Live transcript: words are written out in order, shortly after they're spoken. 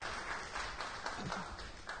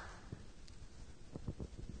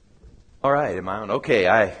All right, am I on? Okay,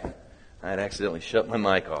 I had accidentally shut my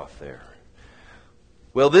mic off there.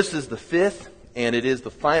 Well, this is the fifth, and it is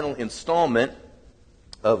the final installment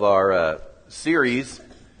of our series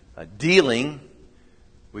dealing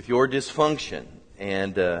with your dysfunction.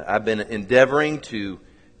 And I've been endeavoring to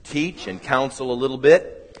teach and counsel a little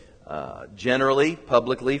bit, generally,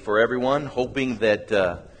 publicly, for everyone, hoping that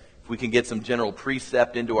if we can get some general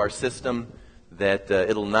precept into our system, that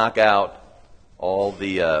it'll knock out all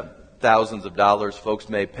the thousands of dollars folks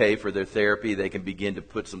may pay for their therapy. They can begin to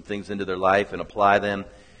put some things into their life and apply them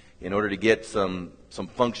in order to get some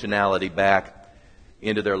functionality back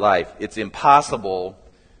into their life. It's impossible.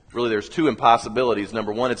 Really, there's two impossibilities.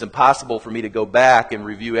 Number one, it's impossible for me to go back and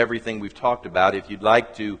review everything we've talked about. If you'd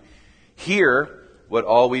like to hear what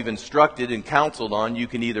all we've instructed and counseled on, you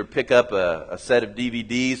can either pick up a set of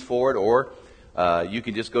DVDs for it, or you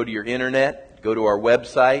can just go to your internet, go to our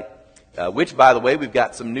website, which, by the way, we've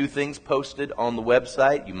got some new things posted on the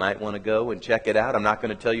website. You might want to go and check it out. I'm not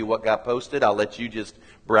going to tell you what got posted. I'll let you just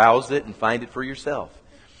browse it and find it for yourself.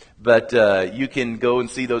 But you can go and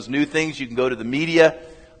see those new things. You can go to the media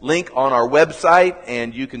link on our website,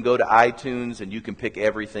 and you can go to iTunes, and you can pick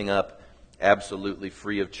everything up absolutely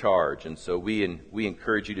free of charge. And so we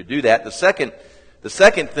encourage you to do that. The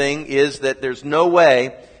second thing is that there's no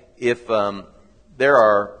way, if there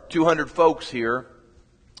are 200 folks here,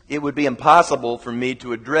 it would be impossible for me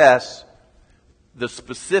to address the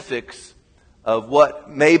specifics of what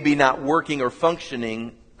may be not working or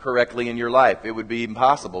functioning correctly in your life. It would be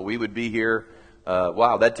impossible. We would be here,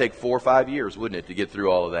 that'd take 4 or 5 years, wouldn't it, to get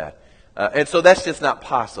through all of that. And so that's just not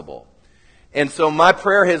possible. And so my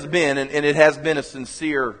prayer has been, and it has been a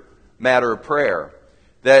sincere matter of prayer,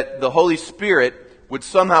 that the Holy Spirit would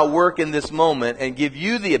somehow work in this moment and give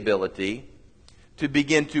you the ability to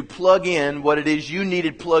begin to plug in what it is you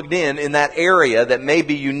needed plugged in that area that may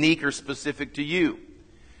be unique or specific to you.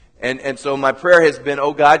 And so my prayer has been,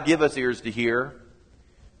 oh God, give us ears to hear,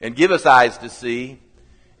 and give us eyes to see,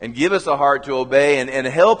 and give us a heart to obey, and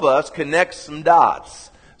help us connect some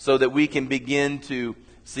dots so that we can begin to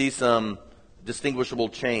see some distinguishable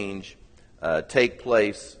change take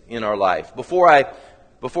place in our life. Before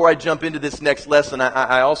I jump into this next lesson,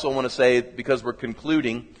 I also want to say, because we're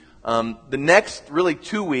concluding, the next really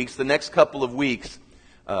 2 weeks, the next couple of weeks,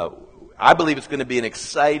 I believe it's going to be an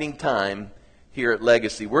exciting time here at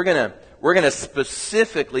Legacy. We're going to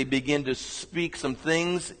specifically begin to speak some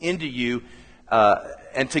things into you,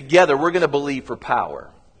 and together we're going to believe for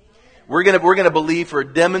power. We're going to believe for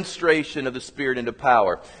a demonstration of the Spirit into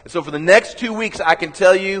power. And so for the next 2 weeks, I can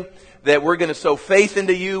tell you that we're going to sow faith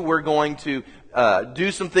into you. We're going to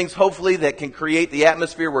do some things, hopefully, that can create the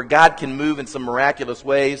atmosphere where God can move in some miraculous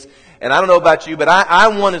ways. And I don't know about you, but I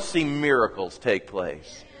want to see miracles take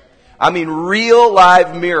place. I mean, real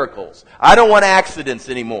live miracles. I don't want accidents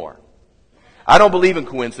anymore. I don't believe in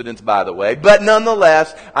coincidence, by the way, but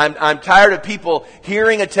nonetheless, I'm tired of people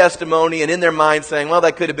hearing a testimony and in their mind saying, well,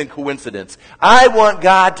 that could have been coincidence. I want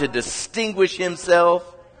God to distinguish Himself,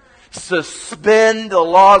 suspend the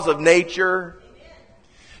laws of nature,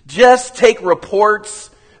 just take reports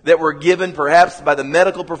that were given perhaps by the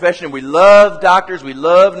medical profession. We love doctors, we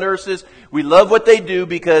love nurses, we love what they do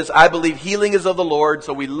because I believe healing is of the Lord,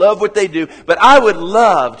 so we love what they do. But I would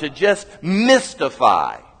love to just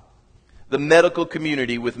mystify the medical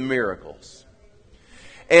community with miracles.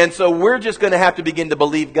 And so we're just going to have to begin to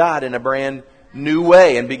believe God in a brand new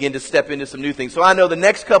way and begin to step into some new things. So I know the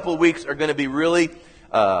next couple of weeks are going to be really,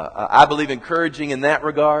 I believe, encouraging in that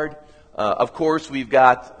regard. Of course, we've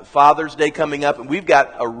got Father's Day coming up, and we've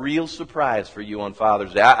got a real surprise for you on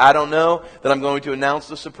Father's Day. I don't know that I'm going to announce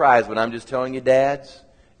the surprise, but I'm just telling you, dads,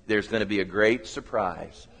 there's going to be a great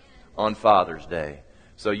surprise on Father's Day.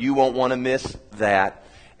 So you won't want to miss that.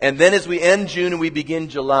 And then as we end June and we begin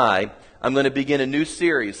July, I'm going to begin a new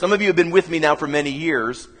series. Some of you have been with me now for many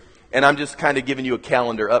years, and I'm just kind of giving you a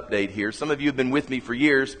calendar update here. Some of you have been with me for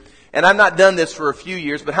years, and I've not done this for a few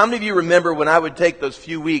years, but how many of you remember when I would take those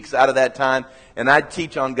few weeks out of that time and I'd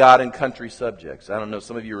teach on God and country subjects? I don't know,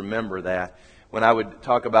 some of you remember that. When I would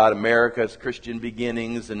talk about America's Christian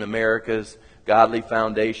beginnings and America's godly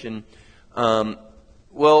foundation.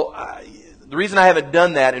 The reason I haven't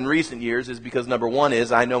done that in recent years is because, number one,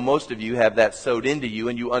 is I know most of you have that sowed into you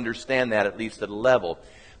and you understand that at least at a level.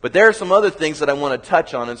 But there are some other things that I want to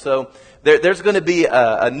touch on. And so there's going to be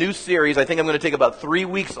a new series. I think I'm going to take about 3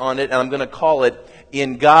 weeks on it, and I'm going to call it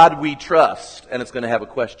In God We Trust. And it's going to have a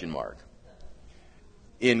question mark.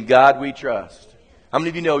 In God We Trust. How many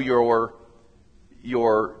of you know your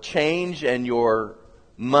change and your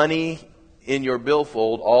money in your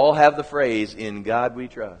billfold all have the phrase, In God We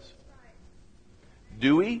Trust?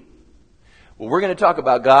 Do we? Well, we're going to talk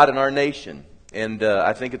about God and our nation. And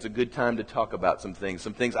I think it's a good time to talk about some things.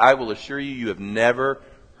 Some things I will assure you have never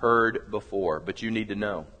heard before, but you need to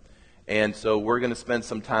know. And so we're going to spend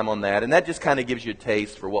some time on that. And that just kind of gives you a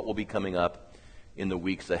taste for what will be coming up in the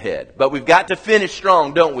weeks ahead. But we've got to finish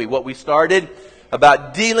strong, don't we? What we started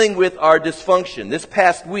about dealing with our dysfunction. This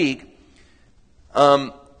past week,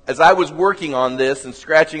 as I was working on this and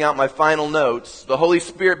scratching out my final notes, the Holy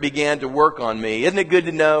Spirit began to work on me. Isn't it good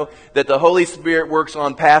to know that the Holy Spirit works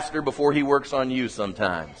on Pastor before he works on you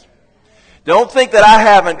sometimes? Don't think that I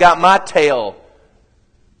haven't got my tail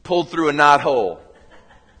pulled through a knot hole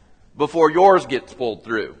before yours gets pulled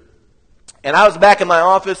through. And I was back in my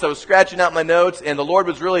office, I was scratching out my notes, and the Lord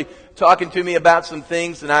was really talking to me about some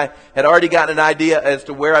things, and I had already gotten an idea as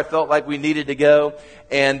to where I felt like we needed to go.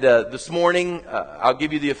 And this morning, I'll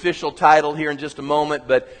give you the official title here in just a moment,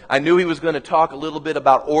 but I knew he was going to talk a little bit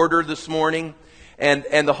about order this morning.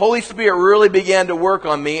 And the Holy Spirit really began to work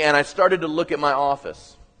on me, and I started to look at my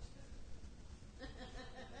office.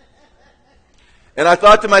 And I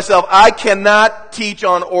thought to myself, I cannot teach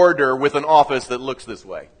on order with an office that looks this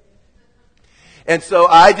way. And so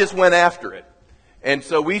I just went after it. And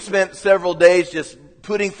so we spent several days just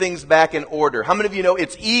putting things back in order. How many of you know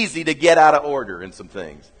it's easy to get out of order in some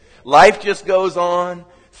things? Life just goes on.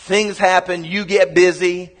 Things happen. You get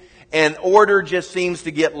busy. And order just seems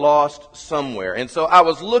to get lost somewhere. And so I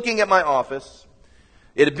was looking at my office.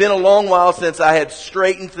 It had been a long while since I had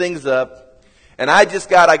straightened things up. And I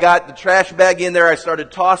got the trash bag in there. I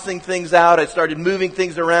started tossing things out. I started moving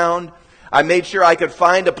things around. I made sure I could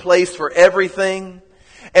find a place for everything.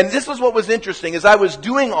 And this was what was interesting. As I was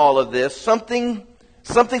doing all of this, something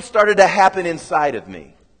started to happen inside of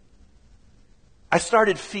me. I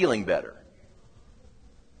started feeling better.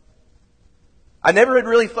 I never had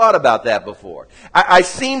really thought about that before. I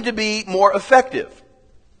seemed to be more effective.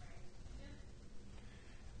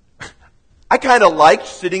 I kind of liked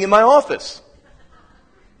sitting in my office.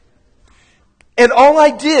 And all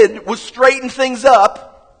I did was straighten things up,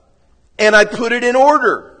 and I put it in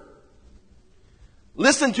order.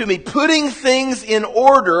 Listen to me. Putting things in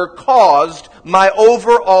order caused my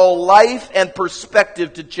overall life and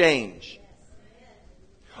perspective to change.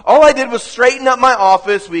 All I did was straighten up my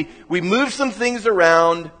office. We moved some things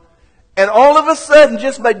around. And all of a sudden,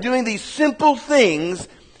 just by doing these simple things,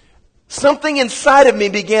 something inside of me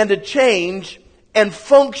began to change and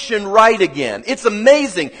function right again. It's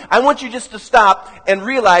amazing. I want you just to stop and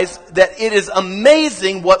realize that it is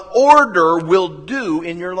amazing what order will do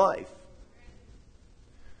in your life.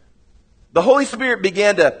 The Holy Spirit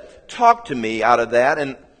began to talk to me out of that,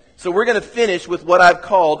 and so we're going to finish with what I've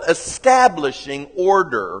called establishing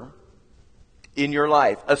order in your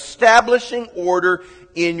life. Establishing order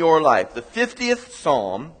in your life. The 50th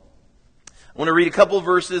Psalm. I want to read a couple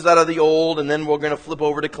verses out of the Old, and then we're going to flip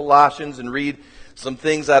over to Colossians and read some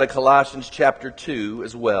things out of Colossians chapter 2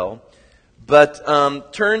 as well. But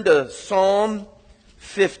turn to Psalm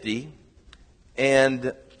 50,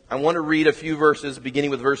 and I want to read a few verses beginning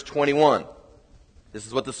with verse 21. This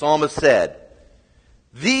is what the psalmist said.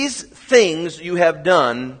 These things you have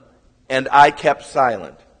done, and I kept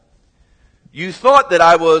silent. You thought that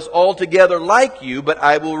I was altogether like you, but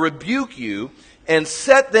I will rebuke you and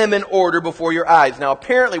set them in order before your eyes. Now,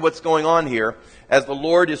 apparently what's going on here, as the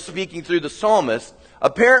Lord is speaking through the psalmist,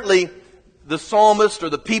 apparently the psalmist or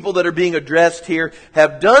the people that are being addressed here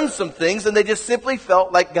have done some things, and they just simply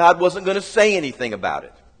felt like God wasn't going to say anything about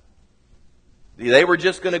it. They were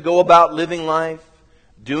just going to go about living life,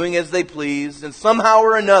 doing as they pleased, and somehow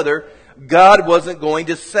or another, God wasn't going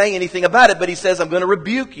to say anything about it. But He says, I'm going to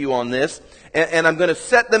rebuke you on this, and I'm going to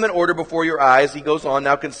set them in order before your eyes. He goes on,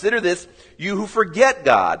 now consider this, you who forget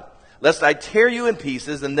God, lest I tear you in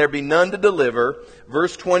pieces and there be none to deliver.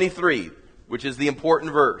 Verse 23, which is the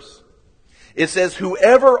important verse. It says,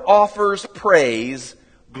 whoever offers praise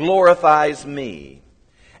glorifies me,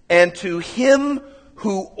 and to him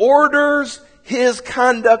who orders his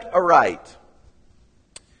conduct aright,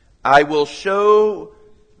 I will show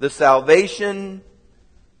the salvation.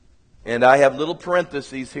 And I have little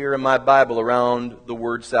parentheses here in my Bible around the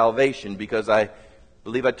word salvation, because I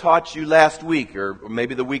believe I taught you last week, or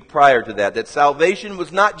maybe the week prior to that salvation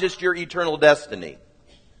was not just your eternal destiny.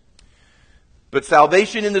 But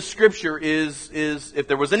salvation in the Scripture is if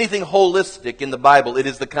there was anything holistic in the Bible, it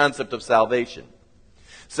is the concept of salvation.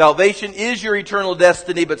 Salvation is your eternal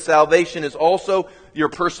destiny, but salvation is also your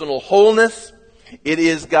personal wholeness. It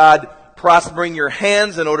is God prospering your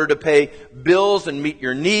hands in order to pay bills and meet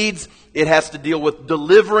your needs. It has to deal with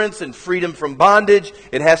deliverance and freedom from bondage.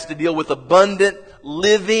 It has to deal with abundant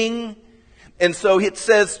living. And so it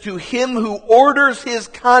says, to him who orders his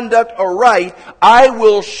conduct aright, I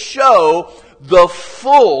will show the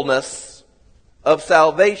fullness of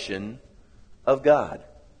salvation of God.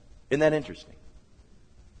 Isn't that interesting?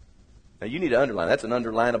 Now you need to underline. That's an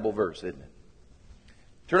underlinable verse, isn't it?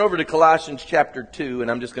 Turn over to Colossians chapter 2,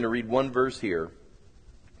 and I'm just going to read one verse here.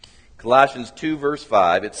 Colossians 2, verse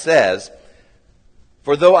 5. It says,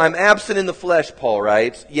 for though I'm absent in the flesh, Paul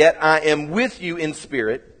writes, yet I am with you in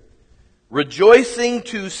spirit, rejoicing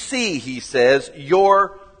to see, he says,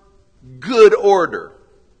 your good order.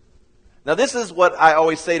 Now this is what I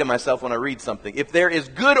always say to myself when I read something. If there is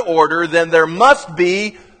good order, then there must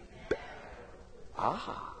be...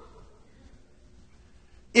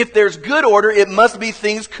 If there's good order, it must be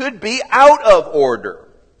things could be out of order.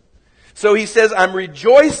 So he says, I'm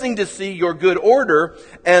rejoicing to see your good order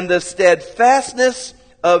and the steadfastness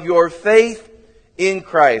of your faith in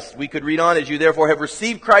Christ. We could read on, as you therefore have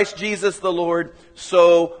received Christ Jesus the Lord,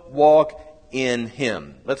 so walk in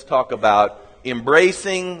him. Let's talk about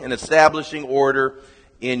embracing and establishing order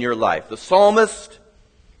in your life. The psalmist,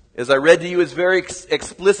 as I read to you, is very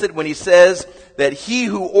explicit when he says that he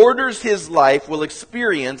who orders his life will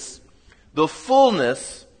experience the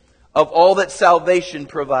fullness of all that salvation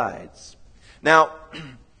provides. Now,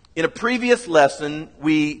 in a previous lesson,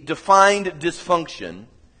 we defined dysfunction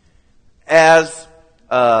as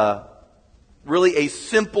really a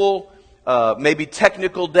simple, maybe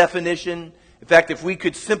technical definition. In fact, if we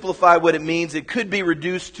could simplify what it means, it could be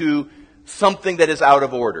reduced to something that is out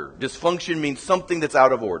of order. Dysfunction means something that's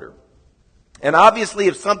out of order. And obviously,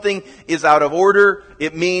 if something is out of order,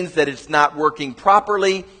 it means that it's not working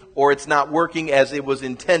properly or it's not working as it was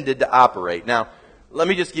intended to operate. Now, let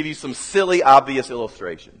me just give you some silly, obvious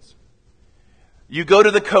illustrations. You go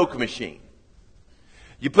to the Coke machine.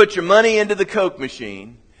 You put your money into the Coke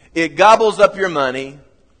machine. It gobbles up your money.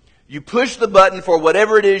 You push the button for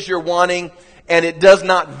whatever it is you're wanting, and it does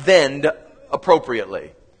not vend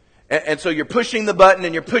appropriately. And so you're pushing the button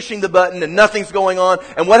and you're pushing the button and nothing's going on.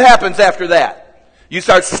 And what happens after that? You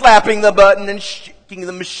start slapping the button and shaking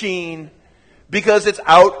the machine because it's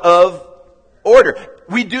out of order.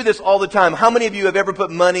 We do this all the time. How many of you have ever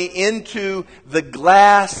put money into the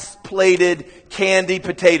glass-plated candy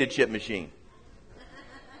potato chip machine?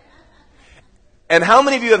 And how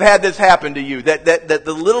many of you have had this happen to you? That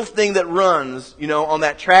the little thing that runs, on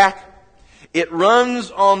that track, it runs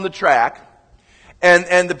on the track.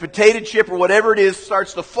 And the potato chip or whatever it is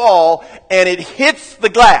starts to fall and it hits the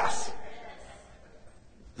glass. Has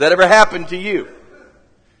that ever happened to you?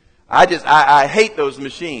 I hate those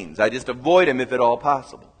machines. I just avoid them if at all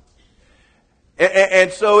possible.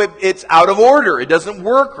 And so it's out of order. It doesn't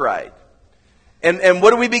work right. And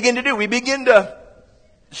what do we begin to do? We begin to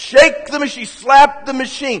shake the machine, slap the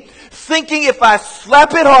machine, thinking if I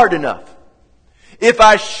slap it hard enough, if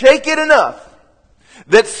I shake it enough,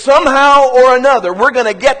 that somehow or another we're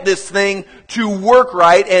going to get this thing to work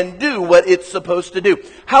right and do what it's supposed to do.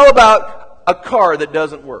 How about a car that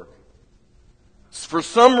doesn't work? For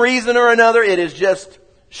some reason or another, it is just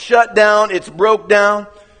shut down, it's broke down.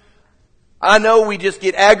 I know we just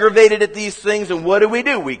get aggravated at these things, and what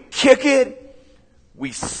do? We kick it,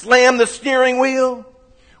 we slam the steering wheel,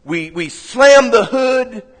 we slam the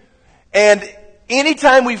hood, and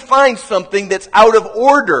anytime we find something that's out of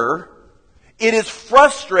order, it is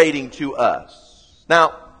frustrating to us.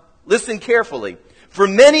 Now, listen carefully. For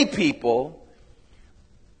many people,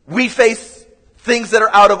 we face things that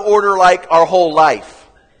are out of order like our whole life.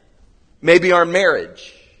 Maybe our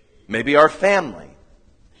marriage. Maybe our family.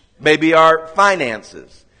 Maybe our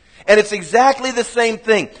finances. And it's exactly the same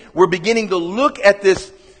thing. We're beginning to look at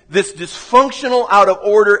this dysfunctional, out of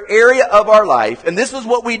order area of our life. And this is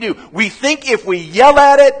what we do. We think if we yell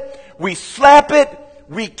at it, we slap it,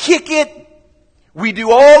 we kick it, we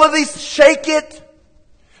do all of these, shake it,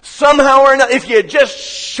 somehow or another, if you just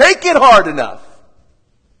shake it hard enough,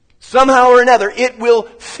 somehow or another, it will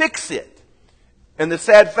fix it. And the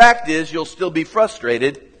sad fact is, you'll still be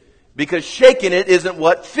frustrated because shaking it isn't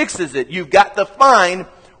what fixes it. You've got to find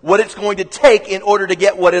what it's going to take in order to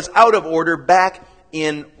get what is out of order back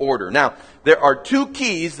in order. Now, there are two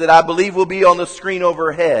keys that I believe will be on the screen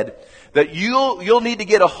overhead that you'll need to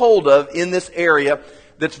get a hold of in this area.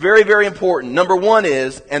 That's very, very important. Number one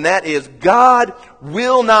is, and that is, God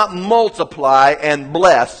will not multiply and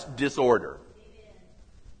bless disorder.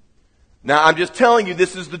 Now, I'm just telling you,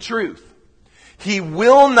 this is the truth. He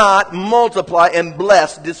will not multiply and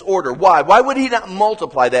bless disorder. Why? Why would He not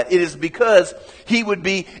multiply that? It is because He would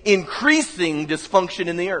be increasing dysfunction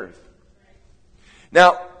in the earth.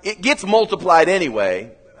 Now, it gets multiplied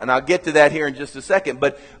anyway. And I'll get to that here in just a second.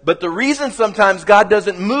 But the reason sometimes God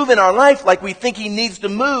doesn't move in our life like we think He needs to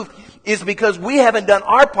move is because we haven't done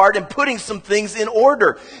our part in putting some things in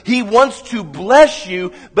order. He wants to bless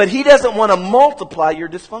you, but He doesn't want to multiply your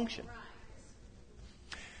dysfunction.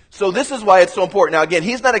 So this is why it's so important. Now again,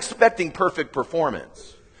 He's not expecting perfect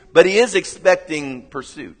performance, but He is expecting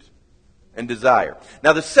pursuit and desire.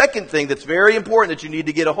 Now the second thing that's very important that you need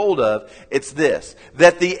to get a hold of, it's this,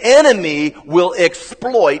 that the enemy will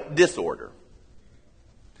exploit disorder.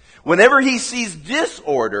 Whenever he sees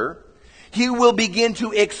disorder, he will begin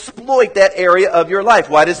to exploit that area of your life.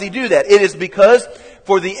 Why does he do that? It is because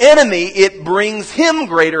for the enemy, it brings him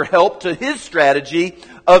greater help to his strategy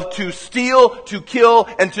of to steal, to kill,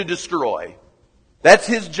 and to destroy. That's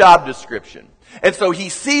his job description. And so he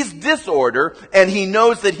sees disorder, and he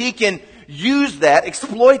knows that he can use that,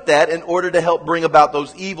 exploit that, in order to help bring about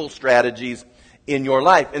those evil strategies in your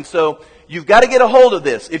life. And so you've got to get a hold of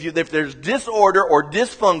this. If there's disorder or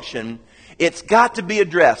dysfunction, it's got to be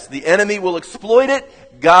addressed. The enemy will exploit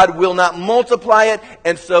it. God will not multiply it.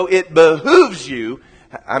 And so it behooves you.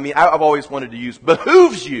 I mean, I've always wanted to use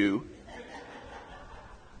behooves you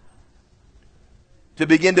to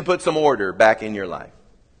begin to put some order back in your life.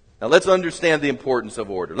 Now let's understand the importance of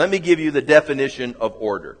order. Let me give you the definition of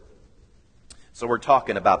order. So we're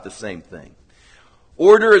talking about the same thing.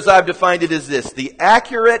 Order, as I've defined it, is this: the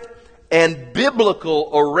accurate and biblical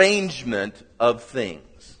arrangement of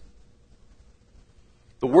things.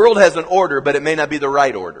 The world has an order, but it may not be the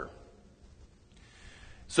right order.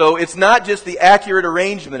 So it's not just the accurate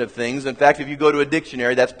arrangement of things. In fact, if you go to a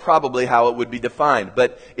dictionary, that's probably how it would be defined.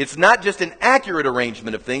 But it's not just an accurate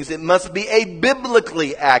arrangement of things. It must be a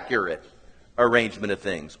biblically accurate arrangement of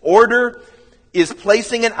things. Order is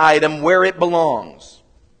placing an item where it belongs.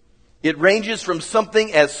 It ranges from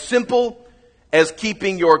something as simple as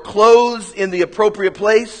keeping your clothes in the appropriate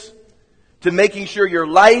place to making sure your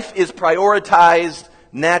life is prioritized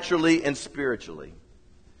naturally and spiritually.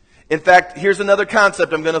 In fact, here's another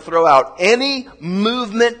concept I'm going to throw out. Any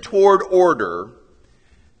movement toward order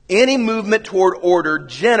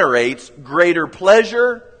generates greater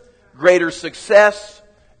pleasure, greater success,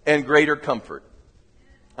 and greater comfort.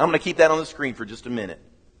 I'm going to keep that on the screen for just a minute.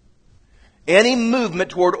 Any movement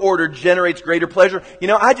toward order generates greater pleasure. You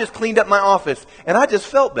know, I just cleaned up my office and I just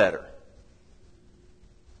felt better.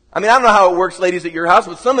 I mean, I don't know how it works, ladies, at your house,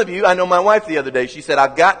 but some of you, I know my wife the other day, she said,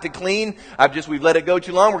 I've got to clean. We've let it go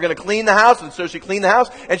too long. We're going to clean the house. And so she cleaned the house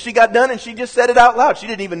and she got done and she just said it out loud. She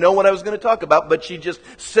didn't even know what I was going to talk about, but she just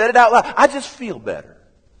said it out loud. I just feel better.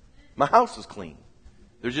 My house is clean.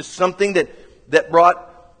 There's just something that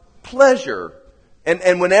brought pleasure.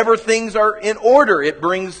 And whenever things are in order, it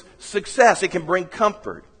brings success. It can bring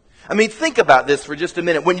comfort. I mean, think about this for just a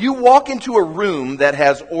minute. When you walk into a room that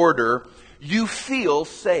has order, you feel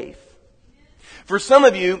safe. For some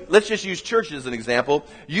of you, let's just use church as an example.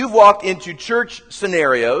 You've walked into church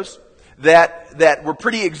scenarios that were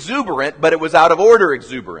pretty exuberant, but it was out of order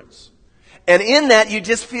exuberance. And in that, you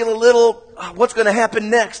just feel a little, what's going to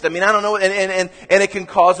happen next? I mean, I don't know. And it can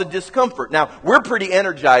cause a discomfort. Now, we're pretty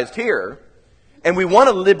energized here, and we want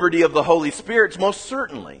a liberty of the Holy Spirit, most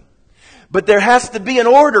certainly. But there has to be an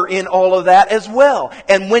order in all of that as well.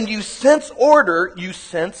 And when you sense order, you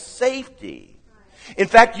sense safety. In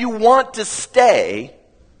fact, you want to stay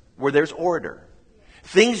where there's order.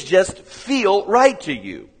 Things just feel right to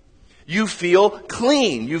you. You feel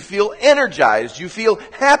clean. You feel energized. You feel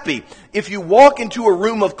happy. If you walk into a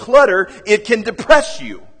room of clutter, it can depress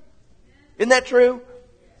you. Isn't that true?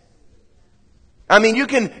 I mean, you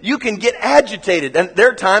can get agitated. And there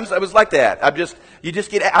are times I was like that.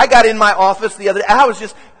 I got in my office the other day.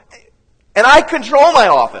 And I control my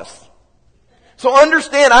office. So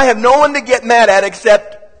understand, I have no one to get mad at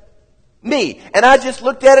except me. And I just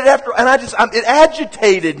looked at it it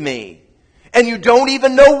agitated me. And you don't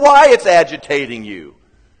even know why it's agitating you.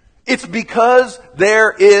 It's because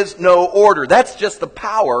there is no order. That's just the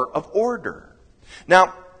power of order.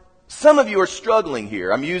 Now, some of you are struggling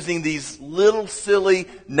here. I'm using these little silly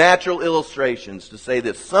natural illustrations to say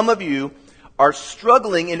this. Some of you are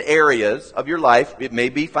struggling in areas of your life. It may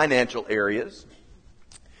be financial areas.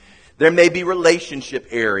 There may be relationship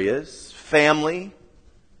areas, family.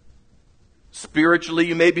 Spiritually,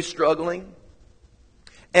 you may be struggling.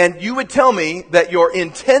 And you would tell me that your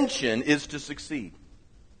intention is to succeed.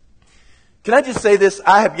 Can I just say this?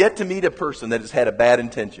 I have yet to meet a person that has had a bad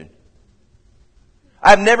intention.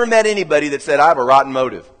 I've never met anybody that said, I have a rotten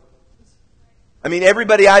motive. I mean,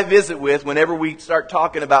 everybody I visit with, whenever we start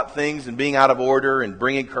talking about things and being out of order and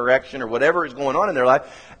bringing correction or whatever is going on in their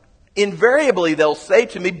life, invariably they'll say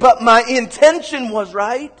to me, but my intention was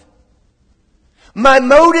right. My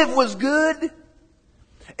motive was good.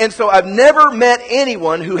 And so I've never met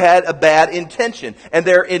anyone who had a bad intention. And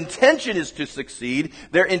their intention is to succeed.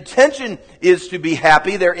 Their intention is to be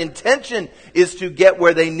happy. Their intention is to get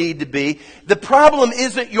where they need to be. The problem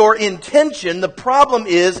isn't your intention. The problem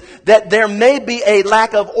is that there may be a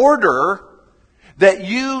lack of order that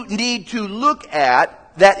you need to look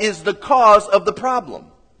at that is the cause of the problem.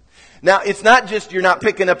 Now, it's not just you're not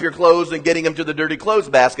picking up your clothes and getting them to the dirty clothes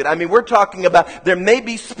basket. I mean, we're talking about there may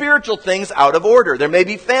be spiritual things out of order. There may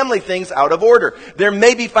be family things out of order. There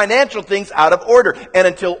may be financial things out of order. And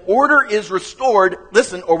until order is restored,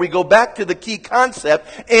 listen, or we go back to the key concept,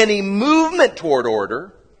 any movement toward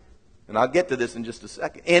order, and I'll get to this in just a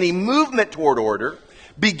second, any movement toward order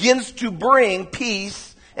begins to bring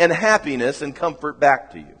peace and happiness and comfort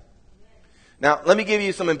back to you. Now, let me give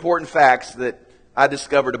you some important facts that I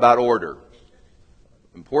discovered about order.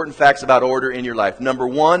 Important facts about order in your life. Number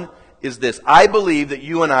one is this. I believe that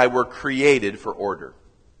you and I were created for order.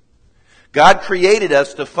 God created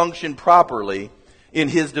us to function properly in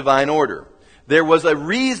His divine order. There was a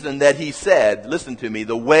reason that He said, listen to me,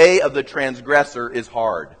 the way of the transgressor is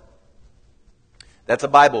hard. That's a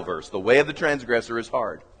Bible verse. The way of the transgressor is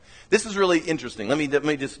hard. This is really interesting. Let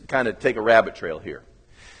me just kind of take a rabbit trail here.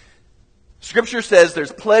 Scripture says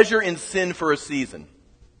there's pleasure in sin for a season.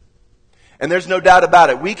 And there's no doubt about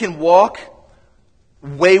it. We can walk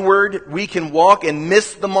wayward. We can walk and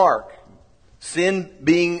miss the mark. Sin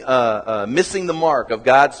being missing the mark of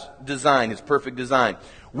God's design, His perfect design.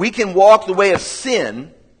 We can walk the way of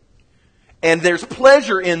sin, and there's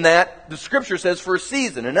pleasure in that, the Scripture says, for a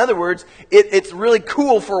season. In other words, it's really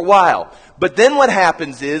cool for a while. But then what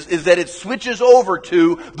happens is that it switches over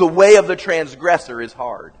to the way of the transgressor is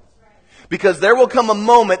hard. Because there will come a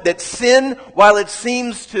moment that sin, while it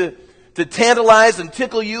seems to tantalize and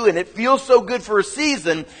tickle you and it feels so good for a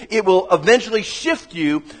season, it will eventually shift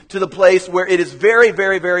you to the place where it is very,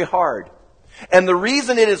 very, very hard. And the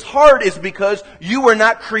reason it is hard is because you were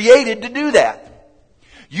not created to do that.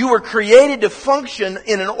 You were created to function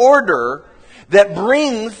in an order that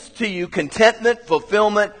brings to you contentment,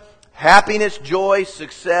 fulfillment, happiness, joy,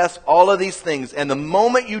 success, all of these things. And the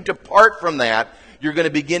moment you depart from that, you're going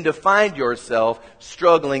to begin to find yourself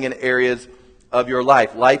struggling in areas of your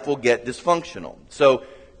life. Life will get dysfunctional. So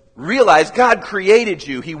realize God created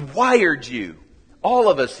you. He wired you, all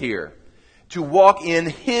of us here, to walk in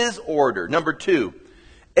His order. Number two,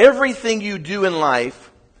 everything you do in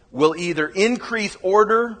life will either increase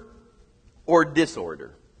order or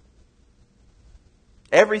disorder.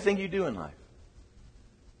 Everything you do in life.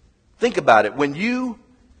 Think about it. When you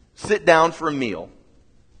sit down for a meal,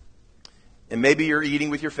 and maybe you're eating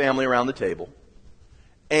with your family around the table,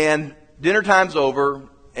 and dinner time's over,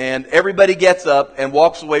 and everybody gets up and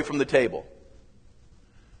walks away from the table.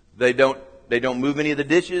 They don't move any of the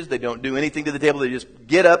dishes. They don't do anything to the table. They just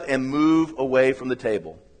get up and move away from the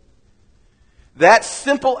table. That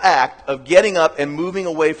simple act of getting up and moving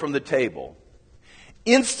away from the table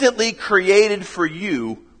instantly created for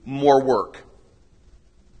you more work.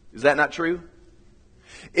 Is that not true?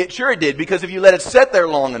 It sure did, because if you let it sit there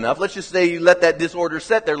long enough, let's just say you let that disorder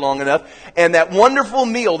sit there long enough, and that wonderful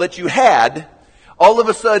meal that you had all of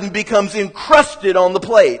a sudden becomes encrusted on the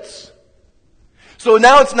plates. So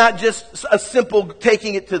now it's not just a simple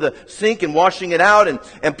taking it to the sink and washing it out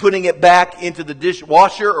and putting it back into the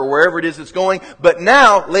dishwasher or wherever it is it's going, but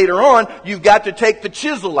now, later on, you've got to take the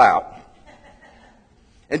chisel out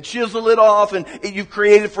and chisel it off, and you've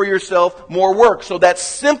created for yourself more work. So that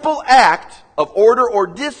simple act of order or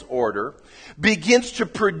disorder begins to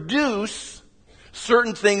produce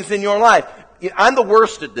certain things in your life. I'm the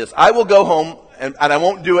worst at this. I will go home, and I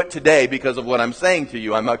won't do it today because of what I'm saying to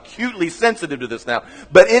you. I'm acutely sensitive to this now.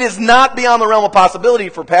 But it is not beyond the realm of possibility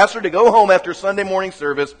for Pastor to go home after Sunday morning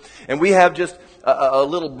service, and we have just a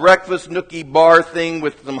little breakfast nookie bar thing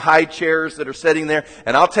with some high chairs that are sitting there,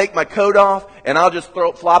 and I'll take my coat off, and I'll just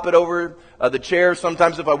flop it over the chair.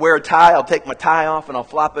 Sometimes if I wear a tie, I'll take my tie off and I'll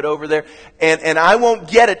flop it over there, and I won't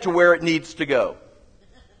get it to where it needs to go.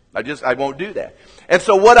 I won't do that. And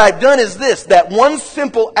so what I've done is this, that one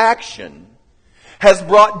simple action has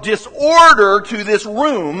brought disorder to this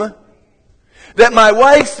room that my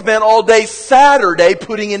wife spent all day Saturday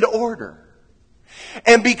putting into order.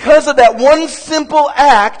 And because of that one simple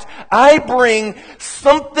act, I bring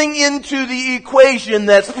something into the equation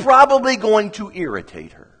that's probably going to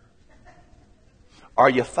irritate her. Are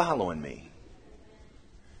you following me?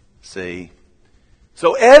 See?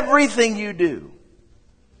 So everything you do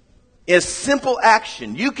is simple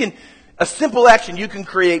action. A simple action, you can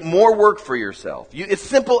create more work for yourself. It's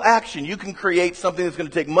simple action. You can create something that's going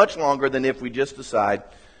to take much longer than if we just decide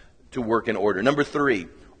to work in order. Number 3,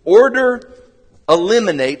 order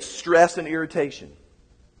eliminates stress and irritation.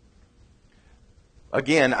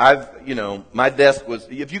 Again, my desk was,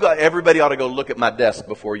 everybody ought to go look at my desk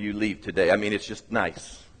before you leave today. I mean, it's just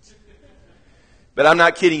nice. But I'm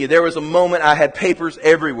not kidding you. There was a moment I had papers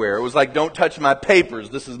everywhere. It was like, don't touch my papers.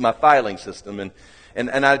 This is my filing system.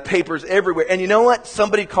 And I had papers everywhere. And you know what?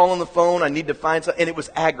 Somebody called on the phone. I need to find something. And it was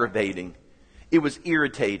aggravating. It was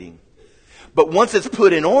irritating. But once it's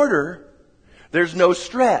put in order, there's no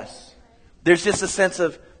stress. There's just a sense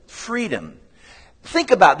of freedom.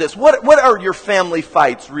 Think about this. What are your family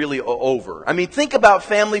fights really over? I mean, think about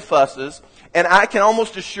family fusses, and I can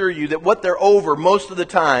almost assure you that what they're over most of the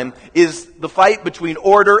time is the fight between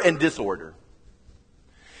order and disorder.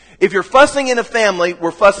 If you're fussing in a family,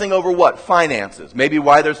 we're fussing over what? Finances. Maybe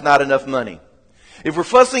why there's not enough money. If we're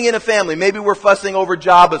fussing in a family, maybe we're fussing over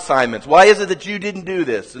job assignments. Why is it that you didn't do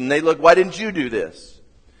this? And they look, why didn't you do this?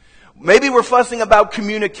 Maybe we're fussing about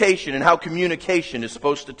communication and how communication is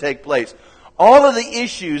supposed to take place. All of the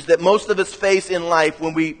issues that most of us face in life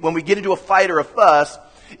when we get into a fight or a fuss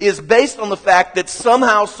is based on the fact that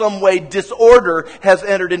somehow, some way, disorder has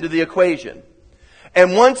entered into the equation.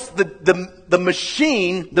 And once the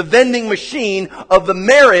machine, the vending machine of the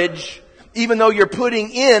marriage, even though you're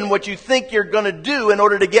putting in what you think you're going to do in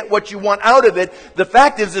order to get what you want out of it, the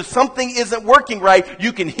fact is if something isn't working right,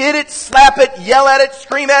 you can hit it, slap it, yell at it,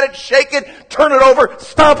 scream at it, shake it, turn it over,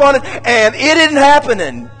 stomp on it, and it isn't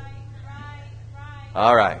happening.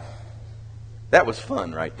 All right. That was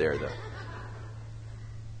fun right there, though.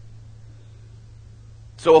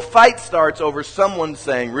 So a fight starts over someone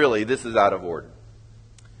saying, really, this is out of order.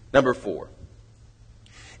 Number 4.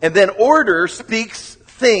 And then order speaks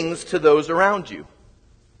things to those around you.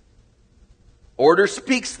 Order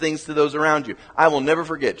speaks things to those around you. I will never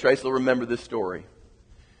forget. Trace will remember this story.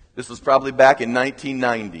 This was probably back in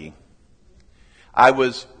 1990. I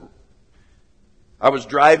was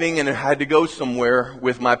driving and I had to go somewhere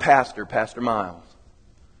with my pastor, Pastor Miles.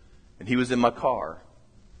 And he was in my car.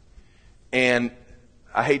 And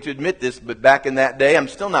I hate to admit this, but back in that day, I'm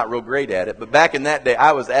still not real great at it, but back in that day,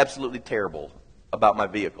 I was absolutely terrible about my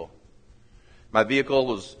vehicle. My vehicle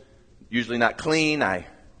was usually not clean. I'd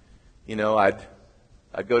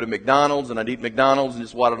go to McDonald's and I'd eat McDonald's and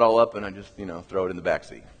just wad it all up and I'd just, throw it in the back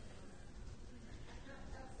seat.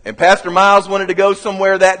 And Pastor Miles wanted to go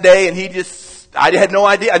somewhere that day and I had no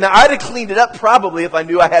idea. Now, I'd have cleaned it up probably if I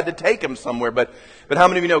knew I had to take him somewhere. But how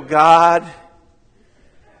many of you know God's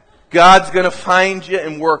going to find you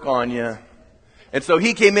and work on you? And so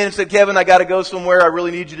he came in and said, Kevin, I got to go somewhere. I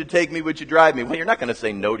really need you to take me. Would you drive me? Well, you're not going to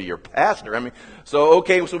say no to your pastor. So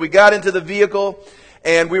we got into the vehicle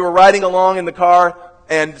and we were riding along in the car.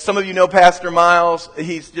 And some of you know Pastor Miles.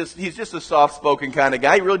 He's just a soft-spoken kind of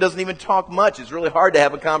guy. He really doesn't even talk much. It's really hard to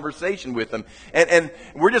have a conversation with him. And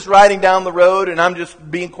we're just riding down the road, and I'm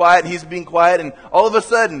just being quiet, and he's being quiet. And all of a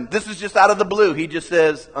sudden, this is just out of the blue. He just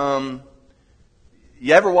says,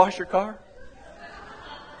 you ever wash your car?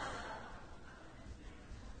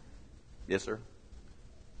 Yes, sir.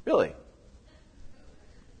 Really?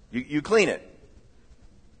 You clean it?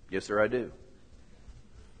 Yes, sir, I do.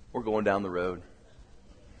 We're going down the road.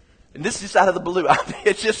 And this is just out of the blue.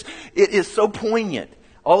 It is so poignant.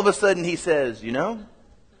 All of a sudden he says,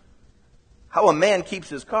 how a man keeps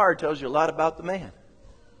his car tells you a lot about the man.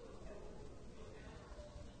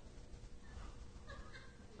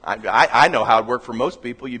 I know how it worked for most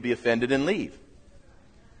people. You'd be offended and leave.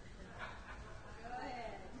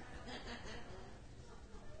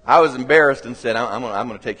 I was embarrassed and said, I'm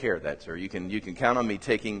going to take care of that, sir. You can count on me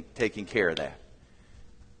taking care of that.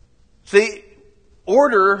 See,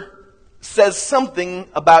 order says something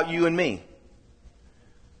about you and me.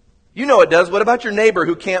 You know it does. What about your neighbor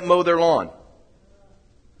who can't mow their lawn?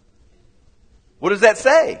 What does that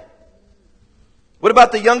say? What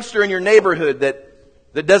about the youngster in your neighborhood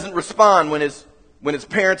that doesn't respond when his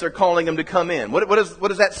parents are calling him to come in? What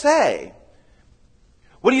does that say?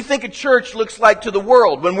 What do you think a church looks like to the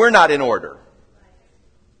world when we're not in order?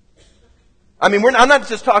 I'm not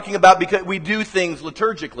just talking about because we do things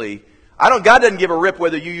liturgically. God doesn't give a rip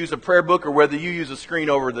whether you use a prayer book or whether you use a screen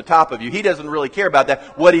over the top of you. He doesn't really care about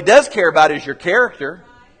that. What He does care about is your character.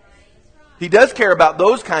 He does care about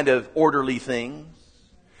those kind of orderly things.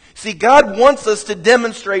 See, God wants us to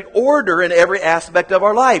demonstrate order in every aspect of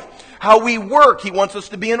our life. How we work, He wants us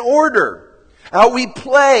to be in order. How we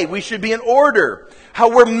play, we should be in order.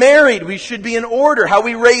 How we're married, we should be in order. How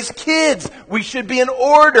we raise kids, we should be in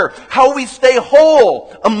order. How we stay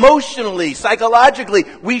whole, emotionally, psychologically,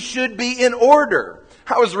 we should be in order.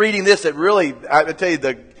 I was reading this, I tell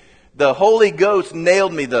you, the Holy Ghost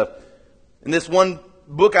nailed me. In this one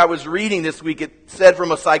book I was reading this week, it said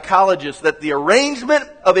from a psychologist that the arrangement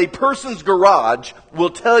of a person's garage will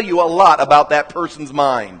tell you a lot about that person's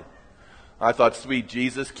mind. I thought, sweet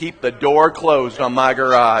Jesus, keep the door closed on my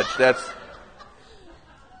garage.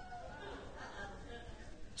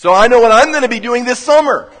 So I know what I'm going to be doing this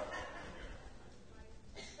summer.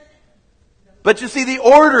 But you see, the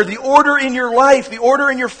order in your life, the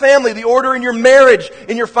order in your family, the order in your marriage,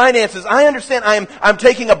 in your finances. I understand I'm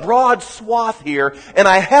taking a broad swath here, and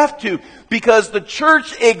I have to, because the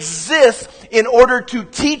church exists in order to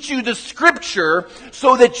teach you the Scripture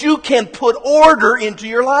so that you can put order into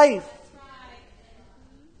your life.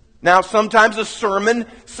 Now, sometimes a sermon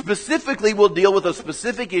specifically will deal with a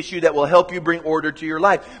specific issue that will help you bring order to your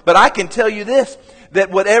life. But I can tell you this,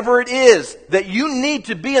 that whatever it is that you need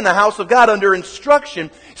to be in the house of God under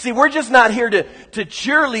instruction, see, we're just not here to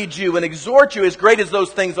cheerlead you and exhort you, as great as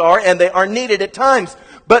those things are, and they are needed at times.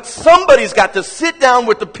 But somebody's got to sit down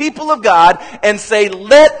with the people of God and say,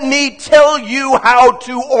 let me tell you how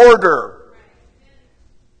to order.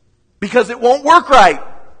 Because it won't work right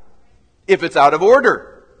if it's out of order.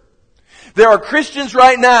 There are Christians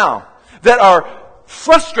right now that are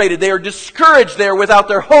frustrated. They are discouraged. They are without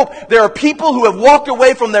their hope. There are people who have walked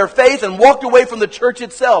away from their faith and walked away from the church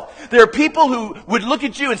itself. There are people who would look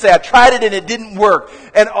at you and say, I tried it and it didn't work.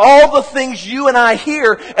 And all the things you and I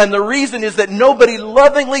hear, and the reason is that nobody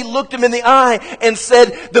lovingly looked them in the eye and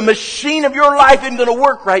said, the machine of your life isn't going to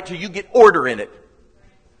work right till you get order in it.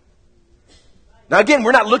 Now again,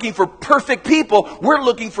 we're not looking for perfect people. We're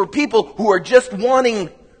looking for people who are just wanting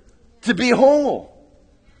to be whole.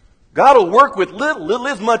 God will work with little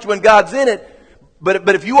is much when God's in it.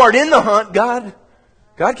 But if you aren't in the hunt, God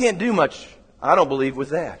can't do much, I don't believe, with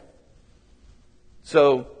that.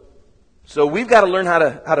 So we've got to learn how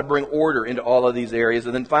to bring order into all of these areas.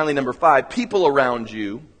 And then finally, number 5, people around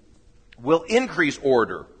you will increase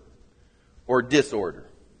order or disorder.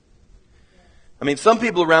 I mean, some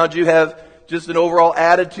people around you have just an overall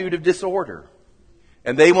attitude of disorder.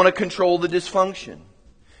 And they want to control the dysfunction.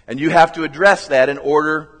 And you have to address that in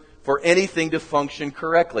order for anything to function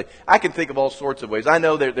correctly. I can think of all sorts of ways. I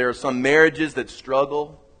know there are some marriages that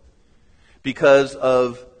struggle because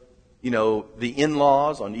of, the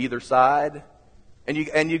in-laws on either side. And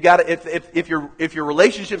you got to, if your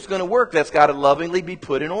relationship's going to work, that's got to lovingly be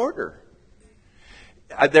put in order.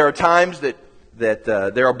 There are times that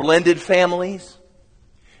there are blended families.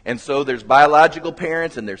 And so there's biological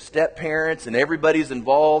parents and there's step parents and everybody's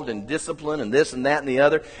involved in discipline and this and that and the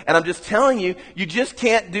other. And I'm just telling you, you just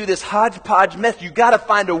can't do this hodgepodge mess. You've got to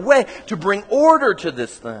find a way to bring order to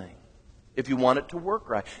this thing if you want it to work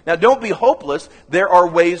right. Now don't be hopeless. There are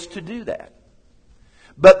ways to do that.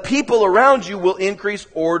 But people around you will increase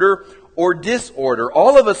order or disorder.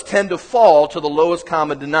 All of us tend to fall to the lowest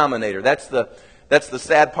common denominator. That's the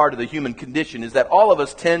sad part of the human condition, is that all of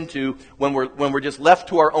us tend to, when we're just left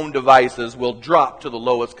to our own devices, will drop to the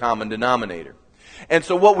lowest common denominator. And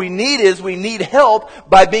so what we need help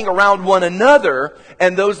by being around one another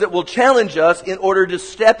and those that will challenge us in order to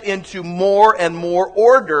step into more and more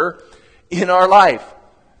order in our life.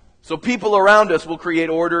 So people around us will create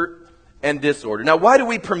order and disorder. Now, why do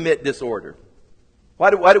we permit disorder? Why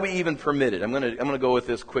do we even permit it? I'm going to go with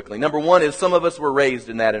this quickly. Number 1 is some of us were raised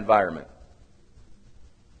in that environment.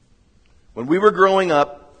 When we were growing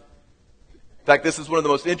up, in fact, this is one of the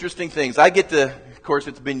most interesting things. Of course,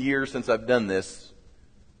 it's been years since I've done this,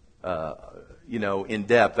 in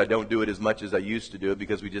depth. I don't do it as much as I used to do it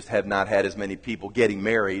because we just have not had as many people getting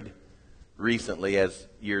married recently as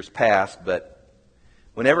years past. But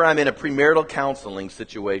whenever I'm in a premarital counseling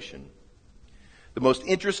situation, the most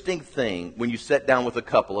interesting thing when you sit down with a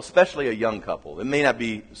couple, especially a young couple, it may not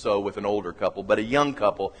be so with an older couple, but a young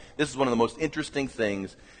couple, this is one of the most interesting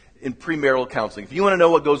things in premarital counseling. If you want to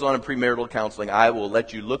know what goes on in premarital counseling, I will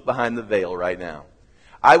let you look behind the veil right now.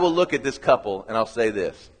 I will look at this couple and I'll say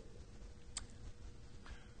this.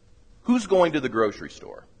 Who's going to the grocery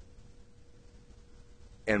store?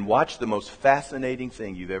 And watch the most fascinating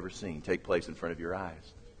thing you've ever seen take place in front of your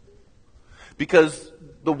eyes. Because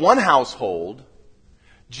the one household,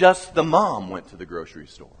 just the mom went to the grocery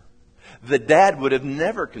store. The dad would have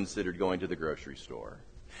never considered going to the grocery store.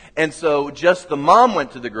 And so just the mom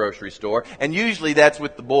went to the grocery store, and usually that's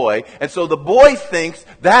with the boy. And so the boy thinks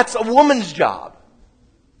that's a woman's job.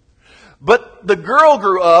 But the girl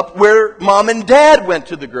grew up where mom and dad went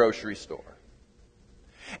to the grocery store.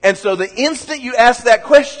 And so the instant you ask that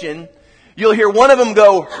question, you'll hear one of them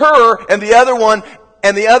go, her, and the other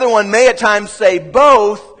one may at times say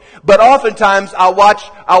both, but oftentimes I'll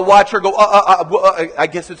watch her go, I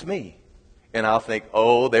guess it's me. And I'll think,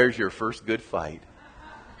 oh, there's your first good fight.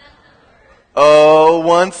 Oh,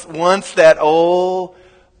 once that old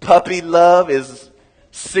puppy love is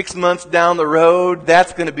 6 months down the road,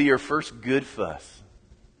 that's going to be your first good fuss.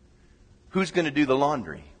 Who's going to do the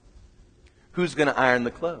laundry? Who's going to iron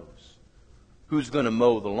the clothes? Who's going to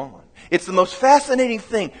mow the lawn? It's the most fascinating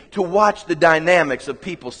thing to watch the dynamics of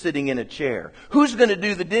people sitting in a chair. Who's going to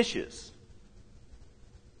do the dishes?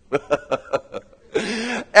 I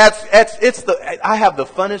have the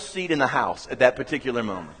funnest seat in the house at that particular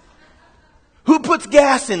moment. Who puts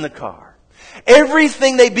gas in the car?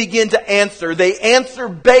 Everything they begin to answer, they answer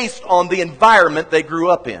based on the environment they grew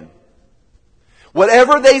up in.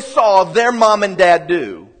 Whatever they saw their mom and dad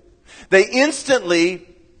do, they instantly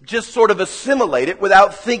just sort of assimilate it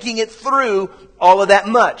without thinking it through all of that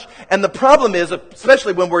much. And the problem is,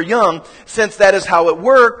 especially when we're young, since that is how it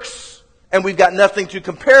works, and we've got nothing to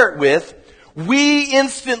compare it with, we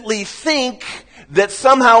instantly think that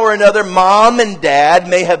somehow or another mom and dad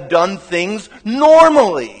may have done things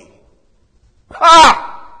normally.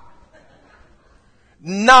 Ha!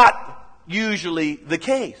 Not usually the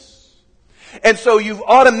case. And so you've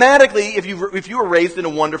automatically, if you were raised in a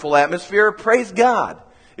wonderful atmosphere, praise God.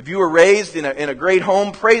 If you were raised in a great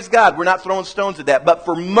home, praise God. We're not throwing stones at that. But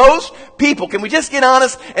for most people, can we just get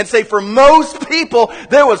honest and say for most people,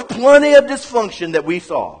 there was plenty of dysfunction that we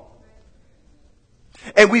saw.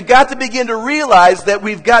 And we've got to begin to realize that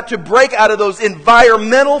we've got to break out of those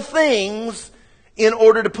environmental things in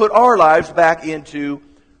order to put our lives back into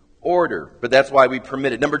order. But that's why we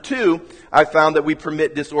permit it. Number two, I found that we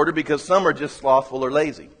permit disorder because some are just slothful or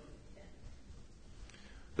lazy.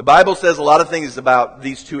 The Bible says a lot of things about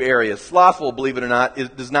these two areas. Slothful, believe it or not,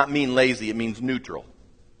 does not mean lazy. It means neutral.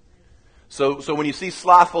 So when you see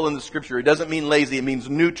slothful in the Scripture, it doesn't mean lazy. It means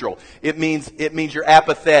neutral. It means you're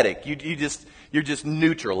apathetic. You're just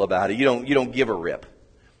neutral about it. You don't give a rip.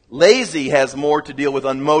 Lazy has more to deal with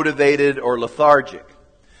unmotivated or lethargic.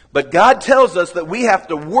 But God tells us that we have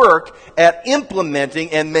to work at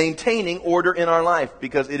implementing and maintaining order in our life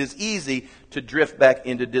because it is easy to drift back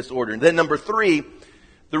into disorder. And then number three,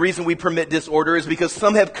 the reason we permit disorder is because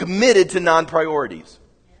some have committed to non-priorities.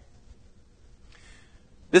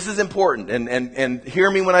 This is important, and hear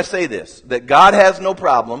me when I say this, that God has no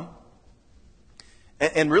problem,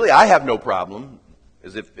 and really I have no problem,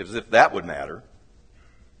 as if that would matter.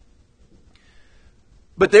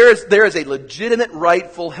 But there is a legitimate,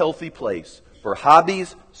 rightful, healthy place for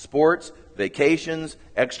hobbies, sports, vacations,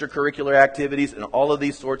 extracurricular activities, and all of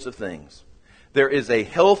these sorts of things. There is a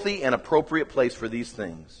healthy and appropriate place for these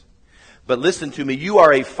things. But listen to me, you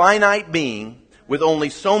are a finite being with only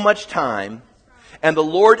so much time, and the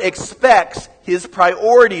Lord expects His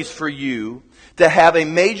priorities for you to have a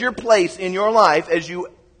major place in your life as you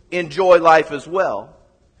enjoy life as well.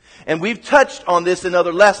 And we've touched on this in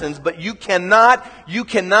other lessons, but you cannot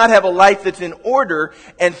have a life that's in order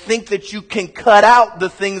and think that you can cut out the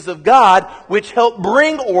things of God which help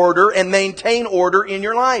bring order and maintain order in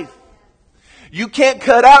your life. You can't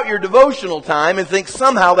cut out your devotional time and think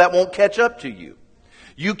somehow that won't catch up to you.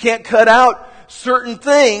 You can't cut out certain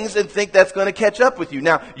things and think that's going to catch up with you.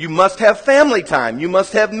 Now, you must have family time. You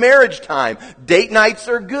must have marriage time. Date nights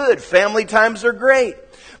are good. Family times are great.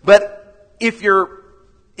 But if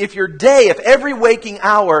every waking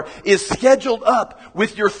hour is scheduled up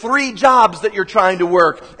with your 3 jobs that you're trying to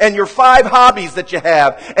work, and your 5 hobbies that you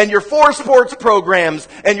have, and your 4 sports programs,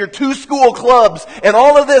 and your 2 school clubs, and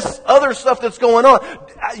all of this other stuff that's going on,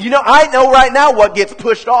 I know right now what gets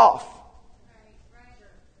pushed off.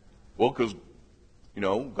 Well, because,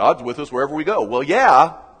 God's with us wherever we go. Well,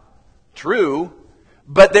 yeah, true.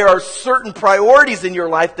 But there are certain priorities in your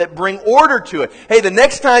life that bring order to it. Hey, the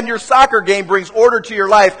next time your soccer game brings order to your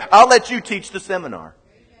life, I'll let you teach the seminar.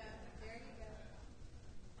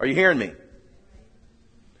 Are you hearing me?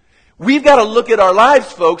 We've got to look at our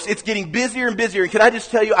lives, folks. It's getting busier and busier. And can I just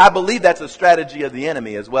tell you, I believe that's a strategy of the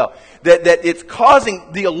enemy as well. That it's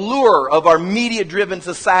causing the allure of our media-driven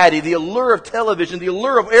society, the allure of television, the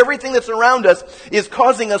allure of everything that's around us is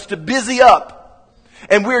causing us to busy up.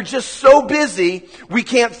 And we're just so busy, we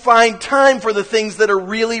can't find time for the things that are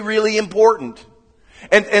really, really important.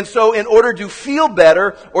 And so in order to feel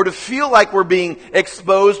better or to feel like we're being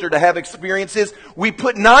exposed or to have experiences, we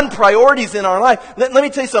put non-priorities in our life. Let me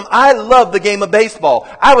tell you something. I love the game of baseball.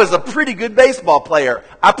 I was a pretty good baseball player.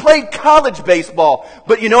 I played college baseball.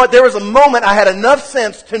 But you know what? There was a moment I had enough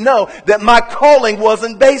sense to know that my calling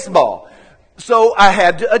wasn't baseball. So I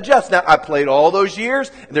had to adjust. Now, I played all those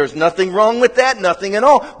years. There's nothing wrong with that, nothing at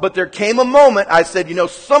all. But there came a moment I said,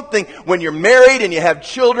 something, when you're married and you have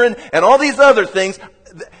children and all these other things,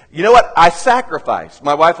 You know what? I sacrifice.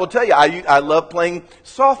 My wife will tell you, I love playing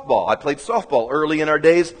softball. I played softball early in our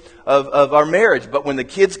days of our marriage. But when the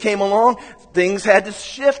kids came along, things had to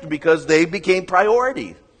shift because they became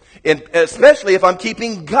priority. And especially if I'm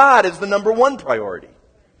keeping God as the number one priority.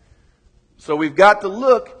 So we've got to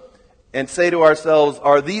look and say to ourselves,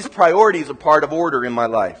 are these priorities a part of order in my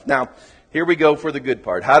life? Now, here we go for the good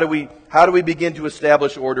part. How do we begin to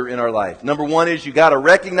establish order in our life? Number one is you got to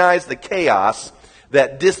recognize the chaos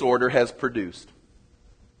that disorder has produced.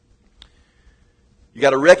 You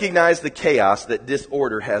got to recognize the chaos that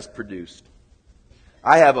disorder has produced.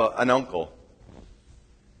 I have an uncle,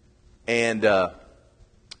 and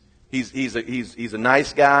he's a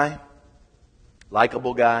nice guy,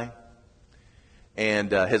 likable guy,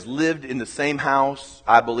 and has lived in the same house,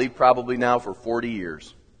 I believe, probably now for 40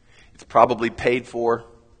 years. It's probably paid for.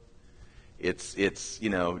 It's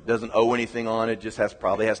doesn't owe anything on it. Just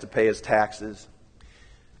probably has to pay his taxes.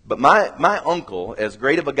 But my uncle, as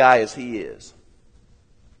great of a guy as he is,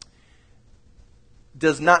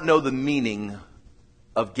 does not know the meaning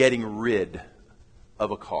of getting rid of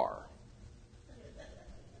a car,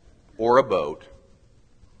 or a boat,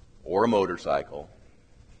 or a motorcycle,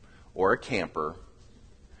 or a camper.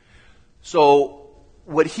 So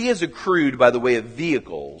what he has accrued by the way of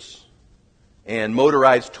vehicles and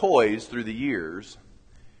motorized toys through the years,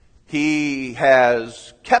 he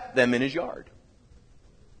has kept them in his yard.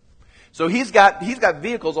 So he's got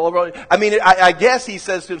vehicles all around. I mean, I guess he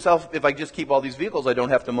says to himself, if I just keep all these vehicles, I don't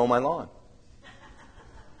have to mow my lawn.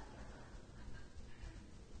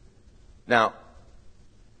 Now,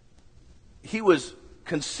 he was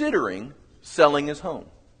considering selling his home.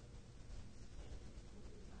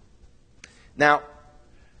 Now,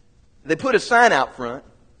 they put a sign out front,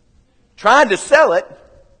 trying to sell it,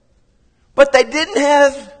 but they didn't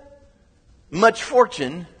have much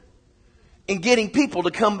fortune in getting people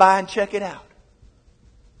to come by and check it out.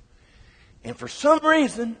 And for some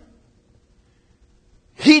reason,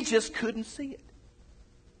 he just couldn't see it.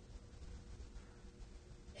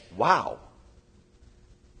 Wow.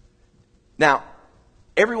 Now,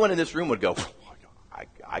 everyone in this room would go,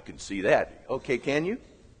 I can see that. Okay, can you?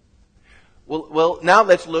 Well, now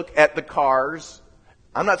let's look at the cars.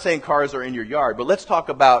 I'm not saying cars are in your yard, but let's talk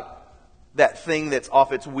about that thing that's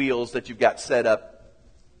off its wheels that you've got set up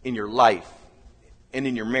in your life and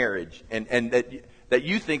in your marriage, and that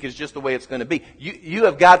you think is just the way it's going to be. You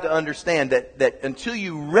have got to understand that until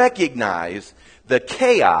you recognize the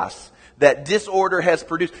chaos that disorder has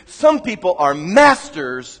produced, some people are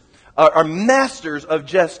masters of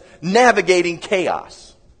just navigating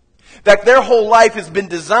chaos. In fact, their whole life has been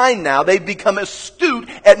designed now. They've become astute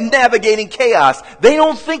at navigating chaos. They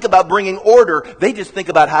don't think about bringing order. They just think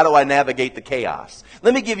about, how do I navigate the chaos?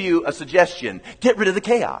 Let me give you a suggestion. Get rid of the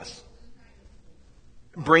chaos.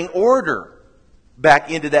 Bring order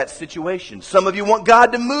back into that situation. Some of you want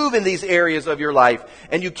God to move in these areas of your life,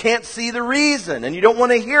 and you can't see the reason, and you don't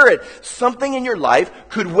want to hear it. Something in your life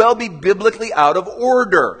could well be biblically out of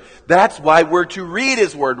order. That's why we're to read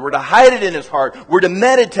His Word. We're to hide it in His heart. We're to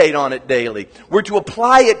meditate on it daily. We're to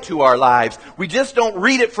apply it to our lives. We just don't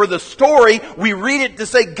read it for the story. We read it to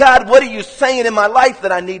say, God, what are you saying in my life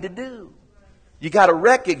that I need to do? You got to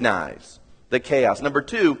recognize the chaos. Number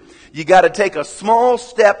two, you got to take a small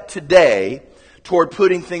step today toward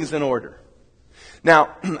putting things in order.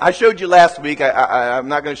 Now, I showed you last week, I'm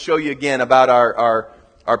not going to show you again about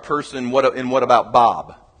our person, what about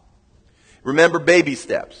Bob? Remember baby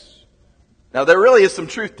steps. Now, there really is some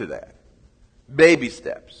truth to that. Baby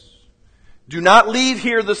steps. Do not leave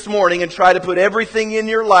here this morning and try to put everything in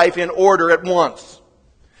your life in order at once.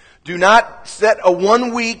 Do not set a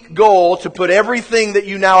 1-week goal to put everything that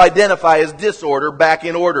you now identify as disorder back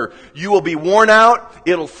in order. You will be worn out,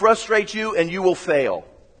 it'll frustrate you, and you will fail.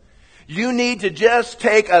 You need to just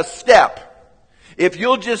take a step. If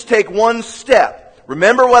you'll just take one step,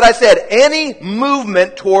 remember what I said, any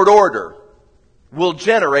movement toward order will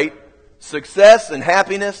generate success and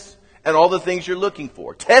happiness and all the things you're looking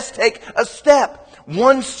for. Take a step,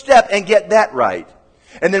 one step, and get that right.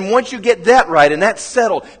 And then once you get that right and that's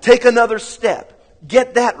settled, take another step.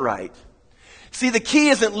 Get that right. See, the key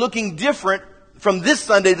isn't looking different from this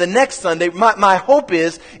Sunday to the next Sunday. My hope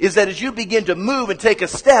is that as you begin to move and take a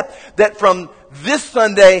step, that from this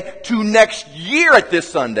Sunday to next year at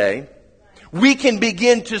this Sunday, we can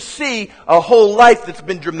begin to see a whole life that's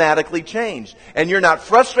been dramatically changed. And you're not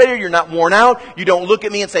frustrated, you're not worn out, you don't look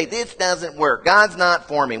at me and say, this doesn't work, God's not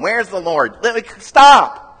for me, where's the Lord?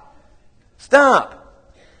 Stop.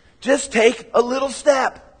 Just take a little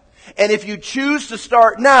step. And if you choose to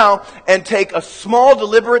start now and take a small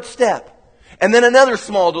deliberate step And then another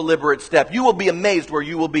small deliberate step. You will be amazed where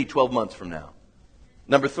you will be 12 months from now.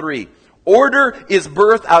 Number 3, order is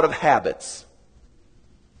birthed out of habits.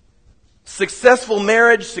 Successful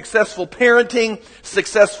marriage, successful parenting,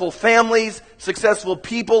 successful families, successful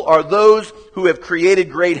people are those who have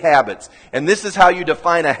created great habits. And this is how you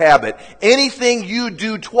define a habit. Anything you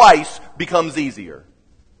do twice becomes easier.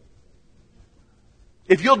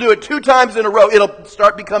 If you'll do it 2 times in a row, it'll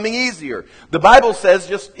start becoming easier. The Bible says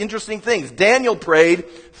just interesting things. Daniel prayed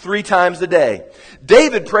 3 times a day.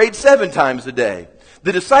 David prayed 7 times a day.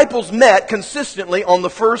 The disciples met consistently on the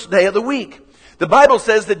first day of the week. The Bible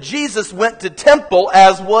says that Jesus went to temple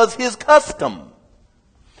as was his custom.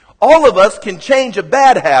 All of us can change a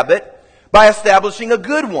bad habit by establishing a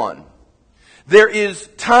good one. There is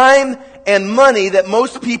time and money that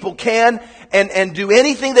most people can and do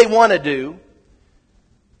anything they want to do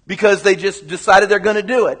because they just decided they're going to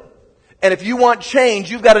do it. And if you want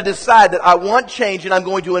change, you've got to decide that I want change and I'm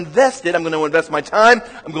going to invest it. I'm going to invest my time.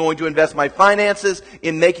 I'm going to invest my finances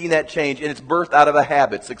in making that change. And it's birthed out of a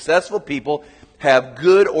habit. Successful people have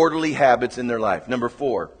good, orderly habits in their life. Number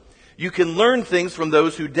 4, you can learn things from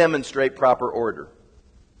those who demonstrate proper order.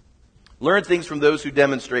 Learn things from those who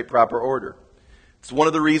demonstrate proper order. It's one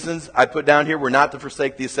of the reasons I put down here, we're not to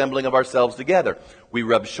forsake the assembling of ourselves together. We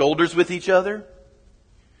rub shoulders with each other.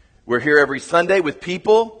 We're here every Sunday with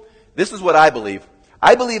people. This is what I believe.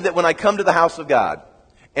 I believe that when I come to the house of God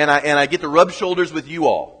and I get to rub shoulders with you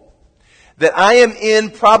all, that I am in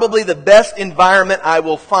probably the best environment I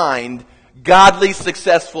will find godly,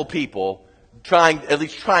 successful people at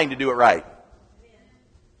least trying to do it right.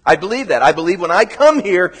 I believe that. I believe when I come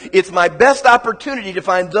here, it's my best opportunity to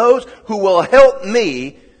find those who will help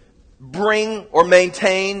me bring or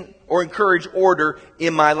maintain or encourage order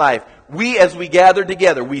in my life. As we gather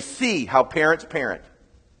together, we see how parents parent.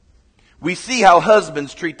 We see how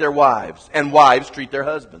husbands treat their wives and wives treat their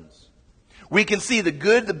husbands. We can see the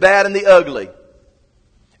good, the bad, and the ugly.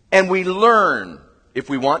 And we learn if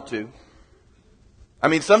we want to. I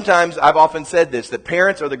mean, sometimes, I've often said this, that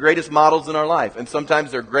parents are the greatest models in our life. And sometimes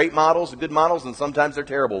they're great models, good models, and sometimes they're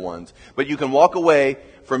terrible ones. But you can walk away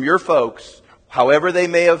from your folks, however they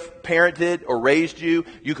may have parented or raised you,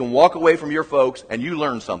 you can walk away from your folks and you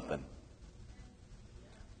learn something.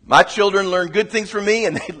 My children learn good things from me,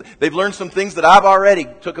 and they've learned some things that I've already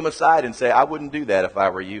took them aside and say, I wouldn't do that if I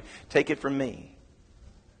were you. Take it from me.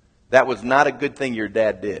 That was not a good thing your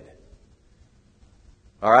dad did.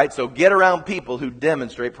 All right, so get around people who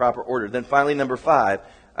demonstrate proper order. Then finally, number 5,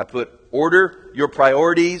 I put order around your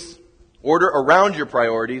priorities,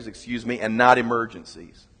 and not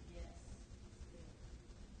emergencies.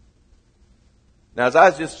 Now, as I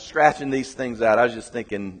was just scratching these things out, I was just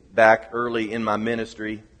thinking back early in my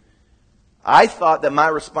ministry. I thought that my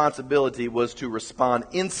responsibility was to respond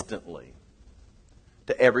instantly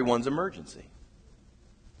to everyone's emergency.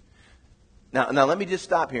 Now let me just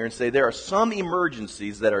stop here and say there are some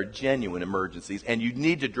emergencies that are genuine emergencies, and you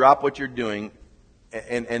need to drop what you're doing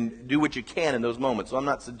and do what you can in those moments. So I'm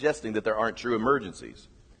not suggesting that there aren't true emergencies.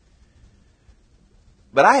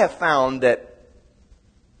 But I have found that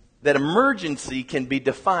emergency can be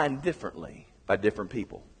defined differently by different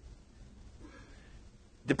people.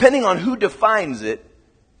 Depending on who defines it,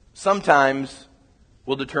 sometimes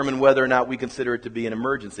will determine whether or not we consider it to be an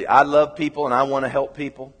emergency. I love people and I want to help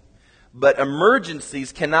people, but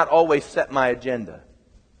emergencies cannot always set my agenda.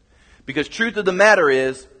 Because truth of the matter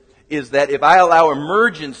is that if I allow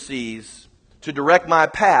emergencies to direct my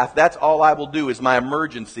path, that's all I will do is my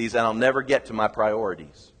emergencies, and I'll never get to my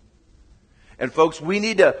priorities. And folks, we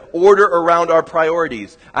need to order around our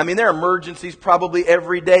priorities. I mean, there are emergencies probably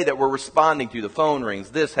every day that we're responding to. The phone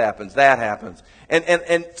rings, this happens, that happens.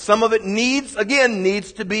 And some of it needs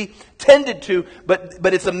to be tended to.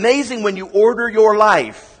 But it's amazing when you order your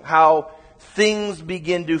life, how things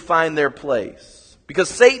begin to find their place. Because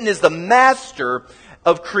Satan is the master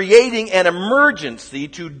of creating an emergency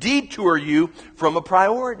to detour you from a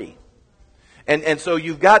priority. And so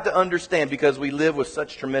you've got to understand, because we live with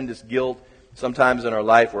such tremendous guilt sometimes in our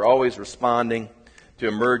life, we're always responding to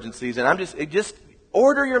emergencies. And just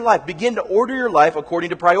order your life. Begin to order your life according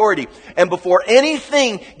to priority. And before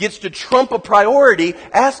anything gets to trump a priority,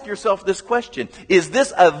 ask yourself this question. Is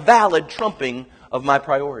this a valid trumping of my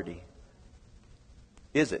priority?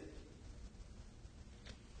 Is it?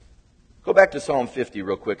 Go back to Psalm 50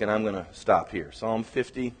 real quick, and I'm going to stop here. Psalm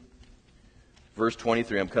 50, verse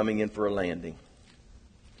 23. I'm coming in for a landing.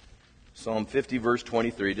 Psalm 50, verse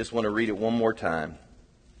 23. Just want to read it one more time.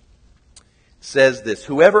 It says this: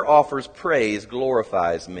 whoever offers praise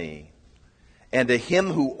glorifies me, and to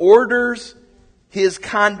him who orders his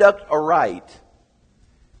conduct aright,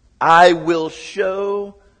 I will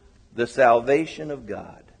show the salvation of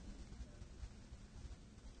God.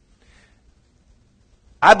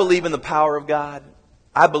 I believe in the power of God.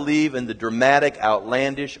 I believe in the dramatic,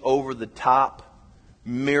 outlandish, over-the-top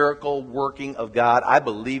miracle working of God. I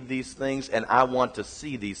believe these things and I want to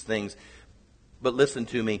see these things. But listen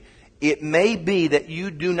to me. It may be that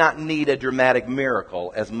you do not need a dramatic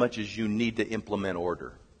miracle as much as you need to implement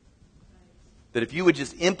order. That if you would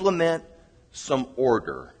just implement some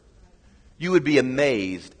order, you would be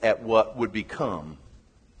amazed at what would become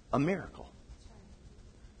a miracle.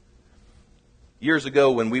 Years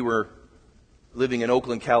ago when we were living in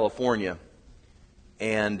Oakland, California,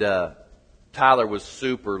 and Tyler was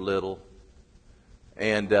super little,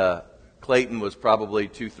 and Clayton was probably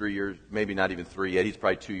 2-3 years, maybe not even 3 yet. He's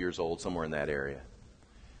probably 2 years old, somewhere in that area.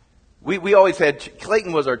 We always had,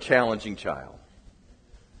 Clayton was our challenging child.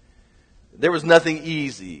 There was nothing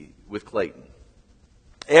easy with Clayton.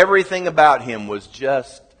 Everything about him was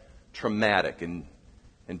just traumatic and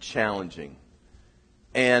challenging.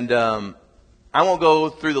 And I won't go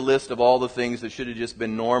through the list of all the things that should have just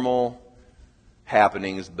been normal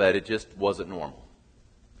happenings, but it just wasn't normal.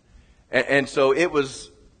 And so it was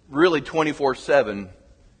really 24/7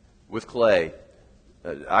 with Clay.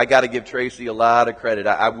 I got to give Tracy a lot of credit.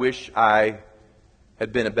 I wish I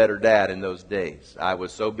had been a better dad in those days. I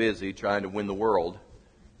was so busy trying to win the world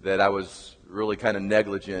that I was really kind of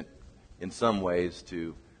negligent in some ways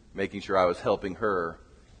to making sure I was helping her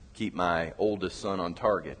keep my oldest son on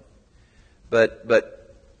target. But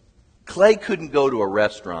Clay couldn't go to a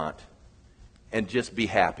restaurant and just be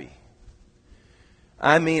happy.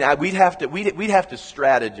 I mean, we'd have to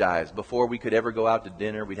strategize before we could ever go out to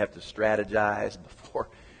dinner. We'd have to strategize before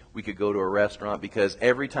we could go to a restaurant, because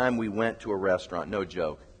every time we went to a restaurant, no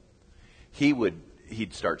joke,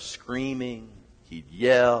 he'd start screaming, he'd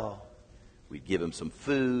yell, we'd give him some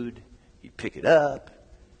food, he'd pick it up,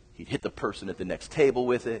 he'd hit the person at the next table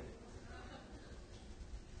with it.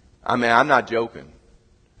 I mean, I'm not joking.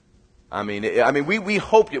 I mean, we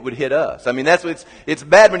hoped it would hit us. I mean, that's what it's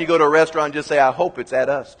bad when you go to a restaurant and just say, I hope it's at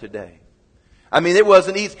us today. I mean, it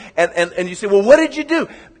wasn't easy. And you say, well, what did you do?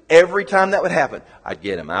 Every time that would happen, I'd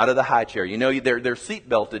get him out of the high chair. You know, they're seat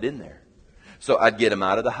belted in there. So I'd get him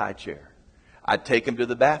out of the high chair. I'd take him to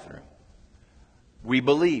the bathroom. We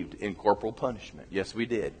believed in corporal punishment. Yes, we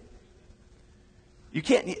did. You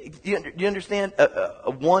can't, you understand?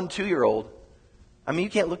 A 1-2-year-old, I mean, you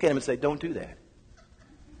can't look at him and say, don't do that.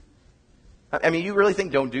 I mean, you really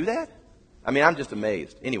think don't do that? I mean, I'm just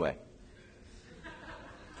amazed. Anyway.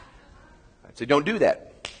 I'd say, don't do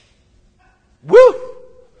that. Woo!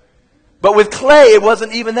 But with Clay, it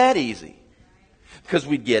wasn't even that easy. Because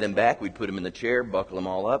we'd get him back, we'd put him in the chair, buckle him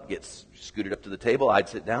all up, get scooted up to the table, I'd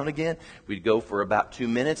sit down again. We'd go for about 2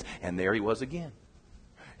 minutes, and there he was again.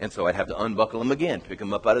 And so I'd have to unbuckle him again, pick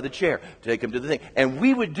him up out of the chair, take him to the thing. And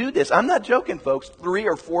we would do this, I'm not joking, folks, 3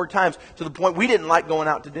 or 4 times, to the point we didn't like going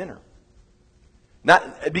out to dinner.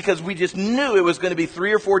 Not because we just knew it was going to be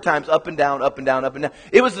 3 or 4 times up and down, up and down, up and down.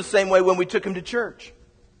 It was the same way when we took him to church.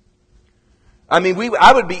 I mean,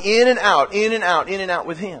 I would be in and out, in and out, in and out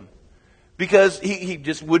with him. Because he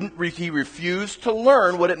just he refused to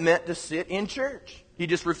learn what it meant to sit in church. He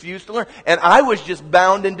just refused to learn. And I was just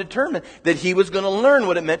bound and determined that he was going to learn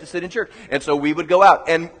what it meant to sit in church. And so we would go out.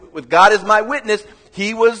 And with God as my witness,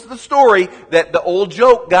 he was the story that the old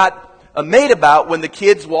joke got made about when the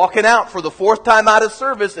kid's walking out for the 4th time out of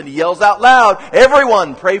service and he yells out loud,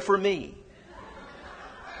 everyone pray for me.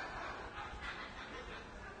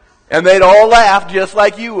 And they'd all laugh just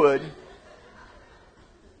like you would.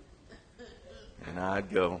 And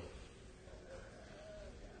I'd go.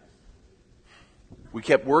 We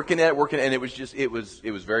kept working at it, and it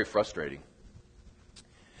was very frustrating.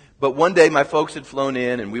 But one day my folks had flown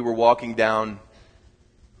in and we were walking down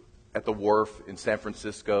at the wharf in San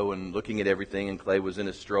Francisco and looking at everything, and Clay was in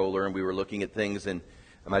a stroller and we were looking at things, and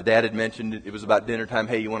my dad had mentioned it was about dinner time.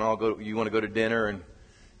 Hey, you want to go to dinner? And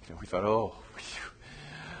we thought, oh,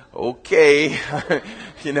 okay.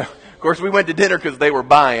 Of course we went to dinner because they were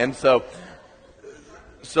buying. So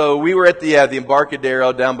we were at the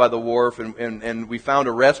Embarcadero down by the wharf, and we found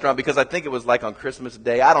a restaurant because I think it was like on Christmas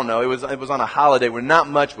Day. I don't know. It was on a holiday where not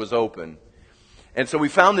much was open. And so we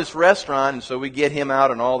found this restaurant, and so we get him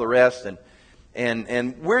out and all the rest,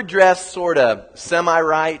 and we're dressed sort of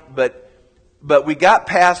semi-right, but we got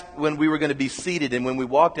past when we were going to be seated, and when we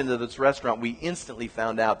walked into this restaurant, we instantly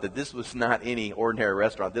found out that this was not any ordinary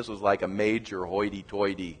restaurant. This was like a major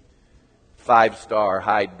hoity-toity, 5-star,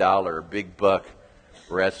 high-dollar, big-buck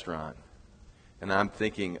restaurant. And I'm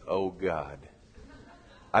thinking, oh God,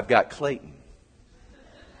 I've got Clayton.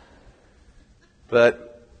 But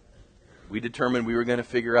we determined we were going to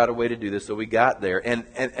figure out a way to do this, so we got there. And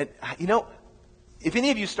you know, if any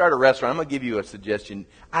of you start a restaurant, I'm going to give you a suggestion.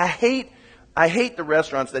 I hate the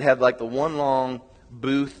restaurants that have like the one long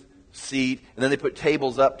booth seat, and then they put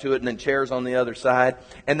tables up to it, and then chairs on the other side,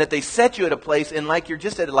 and that they set you at a place, and like you're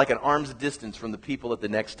just at like an arm's distance from the people at the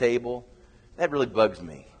next table. That really bugs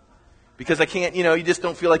me. Because I can't, you know, you just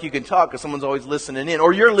don't feel like you can talk because someone's always listening in,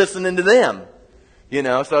 or you're listening to them. You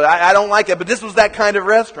know, so I don't like it, but this was that kind of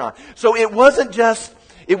restaurant. So it wasn't just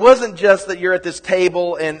that you're at this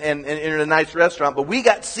table and in a nice restaurant, but we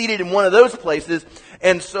got seated in one of those places,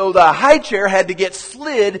 and so the high chair had to get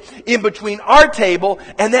slid in between our table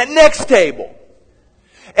and that next table.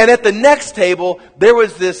 And at the next table, there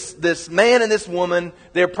was this man and this woman.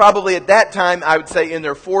 They're probably at that time, I would say, in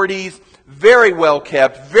their 40s, very well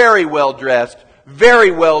kept, very well dressed,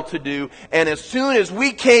 very well to do. And as soon as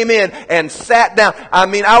we came in and sat down, I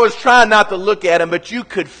mean, I was trying not to look at them, but you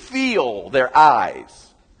could feel their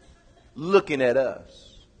eyes looking at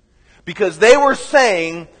us. Because they were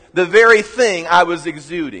saying the very thing I was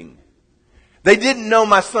exuding. They didn't know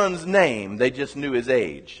my son's name, they just knew his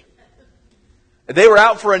age. They were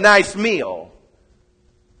out for a nice meal,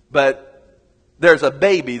 but there's a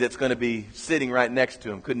baby that's going to be sitting right next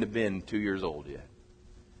to him. Couldn't have been 2 years old yet.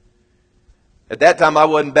 At that time, I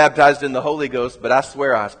wasn't baptized in the Holy Ghost, but I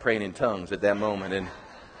swear I was praying in tongues at that moment.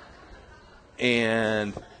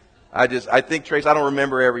 And I think, Trace, I don't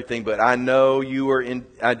remember everything, but I know you were in,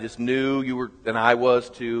 I just knew you were, and I was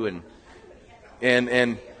too, and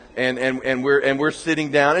we're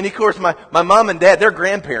sitting down. And of course, my mom and dad, they're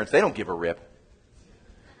grandparents. They don't give a rip.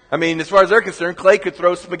 I mean, as far as they're concerned, Clay could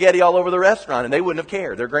throw spaghetti all over the restaurant and they wouldn't have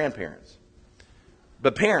cared. They're grandparents.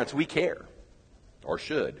 But parents, we care. Or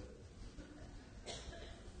should.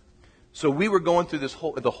 So we were going through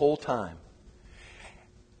the whole time.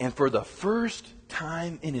 And for the first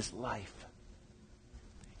time in his life,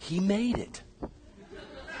 he made it.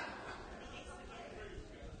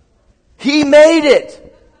 He made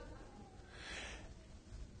it.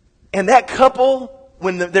 And that couple,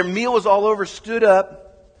 when their meal was all over, stood up.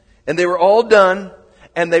 And they were all done,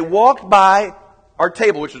 and they walked by our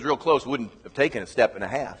table, which was real close, wouldn't have taken a step and a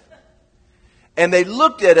half. And they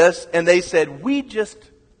looked at us, and they said, "We just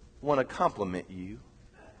want to compliment you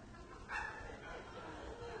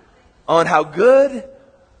on how good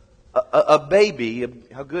a baby,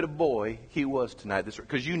 how good a boy he was tonight."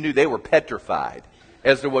 Because you knew they were petrified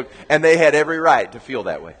as to what, and they had every right to feel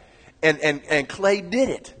that way. And Clay did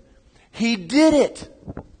it. He did it.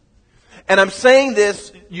 And I'm saying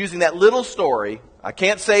this using that little story. I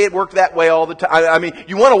can't say it worked that way all the time. I mean,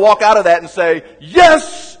 you want to walk out of that and say,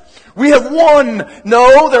 "Yes, we have won."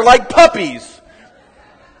 No, they're like puppies.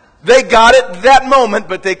 They got it that moment,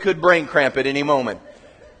 but they could brain cramp at any moment.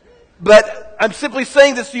 But I'm simply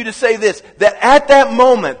saying this to you to say this, that at that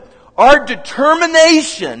moment, our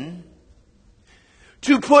determination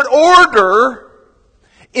to put order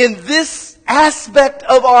in this aspect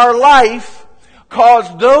of our life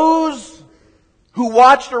caused those who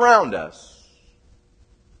watched around us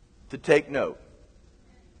to take note.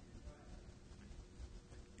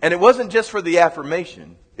 And it wasn't just for the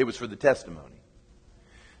affirmation, it was for the testimony.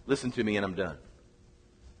 Listen to me and I'm done.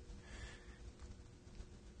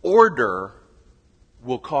 Order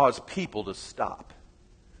will cause people to stop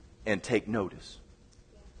and take notice.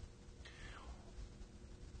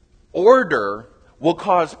 Order will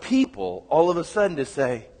cause people all of a sudden to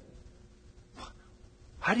say,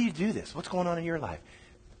 "How do you do this? What's going on in your life?"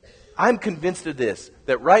 I'm convinced of this,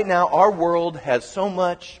 that right now our world has so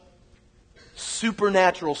much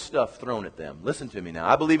supernatural stuff thrown at them. Listen to me now.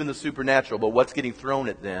 I believe in the supernatural, but what's getting thrown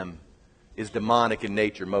at them is demonic in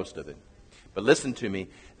nature, most of it. But listen to me.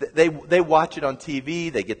 They watch it on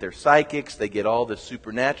TV. They get their psychics. They get all the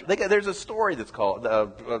supernatural. There's a story that's called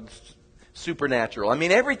supernatural. I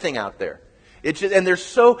mean, everything out there. And they're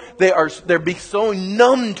so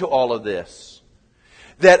numb to all of this.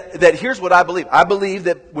 That here's what I believe. I believe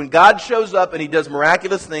that when God shows up and He does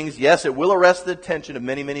miraculous things, yes, it will arrest the attention of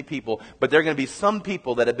many, many people. But there are going to be some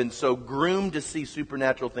people that have been so groomed to see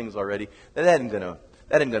supernatural things already that isn't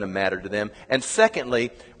going to matter to them. And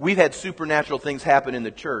secondly, we've had supernatural things happen in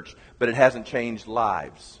the church, but it hasn't changed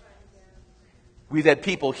lives. We've had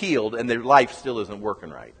people healed and their life still isn't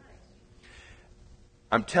working right.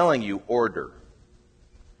 I'm telling you, order.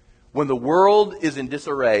 When the world is in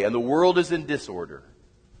disarray and the world is in disorder,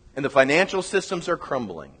 and the financial systems are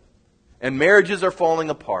crumbling, and marriages are falling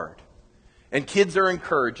apart, and kids are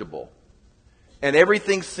incorrigible, and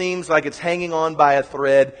everything seems like it's hanging on by a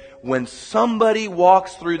thread, when somebody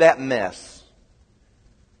walks through that mess,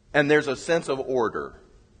 and there's a sense of order,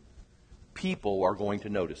 people are going to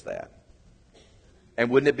notice that. And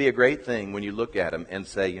wouldn't it be a great thing when you look at them and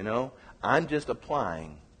say, I'm just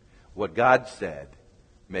applying what God said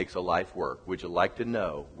makes a life work. Would you like to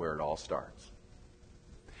know where it all starts?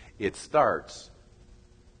 It starts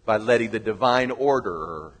by letting the divine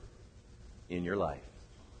order in your life.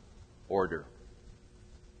 Order.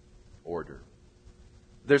 Order.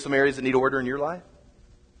 There's some areas that need order in your life?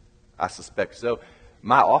 I suspect so.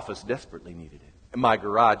 My office desperately needed it. And my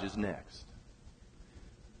garage is next.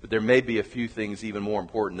 But there may be a few things even more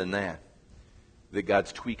important than that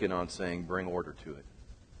God's tweaking on, saying, bring order to it.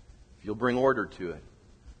 If you'll bring order to it,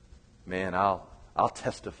 man, I'll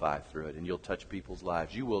testify through it, and you'll touch people's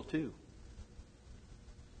lives. You will too,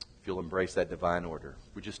 if you'll embrace that divine order.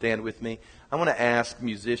 Would you stand with me? I want to ask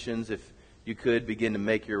musicians, if you could, begin to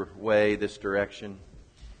make your way this direction.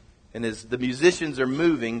 And as the musicians are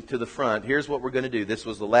moving to the front, here's what we're going to do. This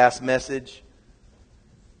was the last message,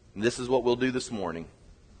 and this is what we'll do this morning.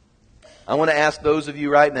 I want to ask those of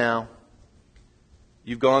you right now,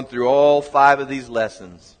 you've gone through all 5 of these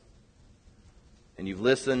lessons, and you've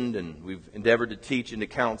listened, and we've endeavored to teach and to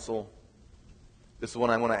counsel. This is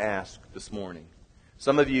what I want to ask this morning.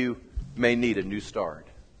 Some of you may need a new start.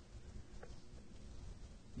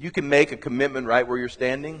 You can make a commitment right where you're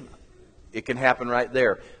standing. It can happen right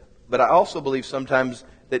there. But I also believe sometimes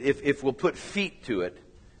that if we'll put feet to it,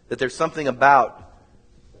 that there's something about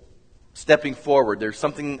stepping forward. There's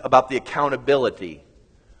something about the accountability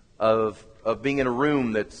of being in a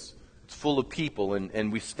room that's full of people,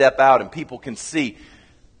 and we step out and people can see.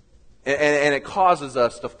 And it causes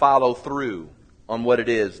us to follow through on what it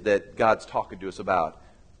is that God's talking to us about,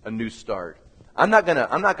 a new start. I'm not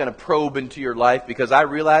gonna probe into your life, because I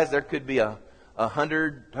realize there could be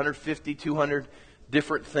 100, 150, 200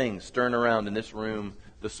 different things stirring around in this room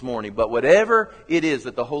this morning. But whatever it is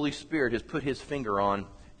that the Holy Spirit has put His finger on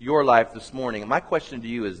your life this morning, my question to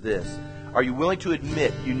you is this: are you willing to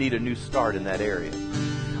admit you need a new start in that area?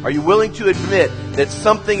 Are you willing to admit that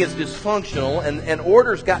something is dysfunctional and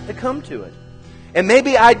order's got to come to it? And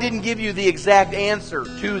maybe I didn't give you the exact answer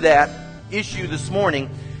to that issue this morning,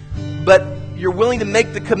 but you're willing to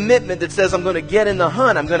make the commitment that says, I'm going to get in the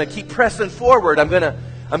hunt. I'm going to keep pressing forward. I'm going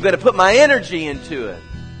to put my energy into it.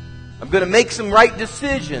 I'm going to make some right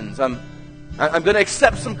decisions. I'm going to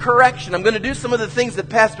accept some correction. I'm going to do some of the things that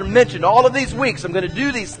Pastor mentioned all of these weeks. I'm going to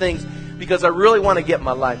do these things because I really want to get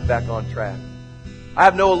my life back on track. I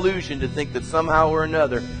have no illusion to think that somehow or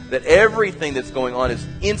another that everything that's going on is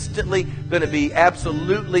instantly going to be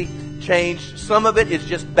absolutely changed. Some of it is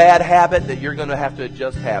just bad habit that you're going to have to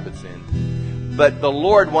adjust habits in. But the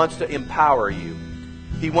Lord wants to empower you.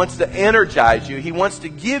 He wants to energize you. He wants to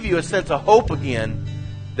give you a sense of hope again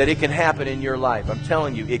that it can happen in your life. I'm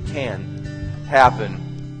telling you, it can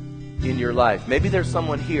happen in your life. Maybe there's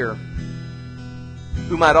someone here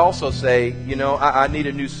who might also say, I need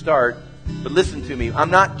a new start. But listen to me.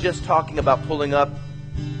 I'm not just talking about pulling up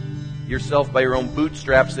yourself by your own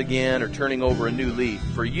bootstraps again or turning over a new leaf.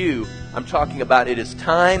 For you, I'm talking about it is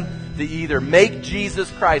time to either make Jesus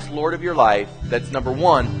Christ Lord of your life. That's number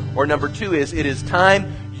one. Or number two is it is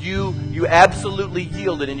time you absolutely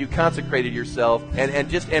yielded and you consecrated yourself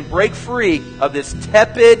and break free of this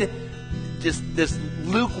tepid, just this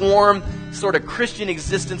lukewarm sort of Christian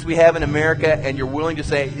existence we have in America, and you're willing to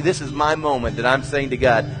say, this is my moment that I'm saying to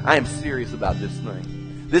God, I am serious about this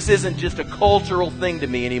thing. This isn't just a cultural thing to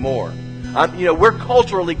me anymore. We're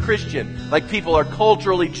culturally Christian, like people are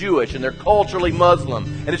culturally Jewish and they're culturally Muslim,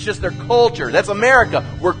 and it's just their culture. That's America.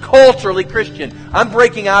 We're culturally Christian. I'm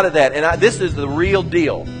breaking out of that, and this is the real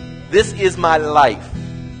deal. This is my life,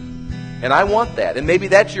 and I want that. And maybe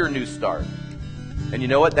that's your new start. And you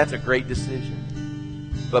know what? That's a great decision.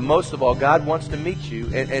 But most of all, God wants to meet you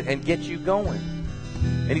and get you going.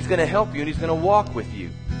 And He's going to help you, and He's going to walk with you,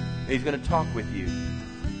 and He's going to talk with you.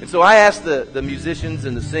 And so I asked the musicians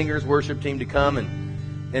and the singers, worship team to come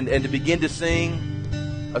and to begin to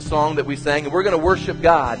sing a song that we sang. And we're going to worship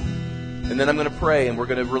God. And then I'm going to pray and we're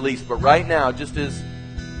going to release. But right now, just as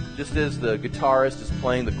the guitarist is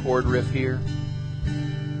playing the chord riff here,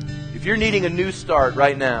 if you're needing a new start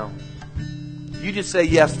right now, you just say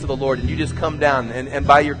yes to the Lord and you just come down. And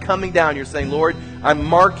by your coming down, you're saying, Lord, I'm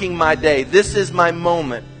marking my day. This is my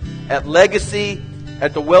moment. At Legacy,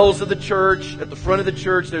 at the wells of the church, at the front of the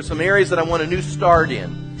church, there's some areas that I want a new start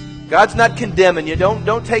in. God's not condemning you.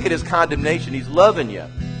 Don't take it as condemnation. He's loving you.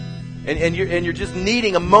 And you're just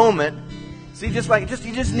needing a moment. See, you're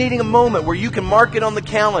just needing a moment where you can mark it on the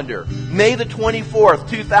calendar. May the 24th,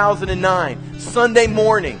 2009, Sunday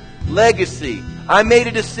morning, Legacy. I made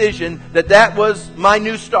a decision that was my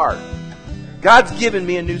new start. God's given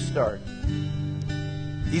me a new start.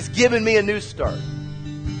 He's given me a new start.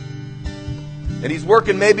 And He's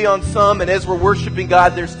working maybe on some, and as we're worshiping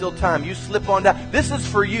God, there's still time. You slip on down. This is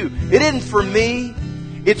for you. It isn't for me.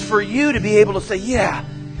 It's for you to be able to say, yeah,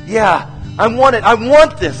 I want it. I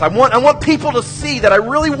want this. I want people to see that I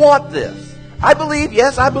really want this. I believe,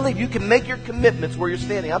 yes, I believe you can make your commitments where you're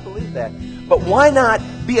standing. I believe that. But why not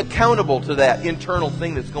be accountable to that internal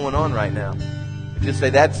thing that's going on right now? And just say,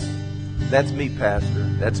 that's me, Pastor.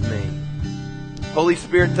 That's me. Holy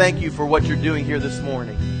Spirit, thank you for what you're doing here this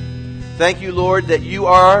morning. Thank you, Lord, that you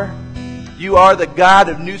are the God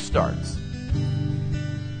of new starts.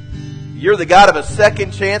 You're the God of a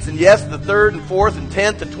second chance, and yes, the third and fourth and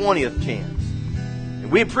 10th and 20th chance.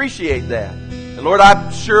 And we appreciate that. And Lord,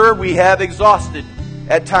 I'm sure we have exhausted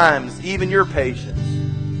at times even your patience.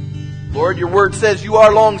 Lord, your word says you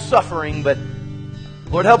are long-suffering, but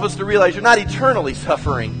Lord, help us to realize you're not eternally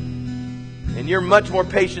suffering. And you're much more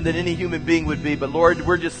patient than any human being would be. But Lord,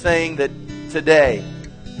 we're just saying that today,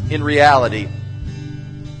 in reality,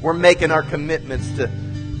 we're making our commitments to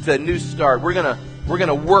a new start. We're gonna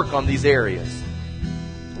work on these areas.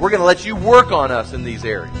 We're gonna let you work on us in these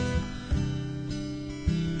areas.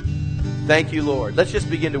 Thank you, Lord. Let's just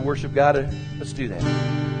begin to worship God. Let's do that.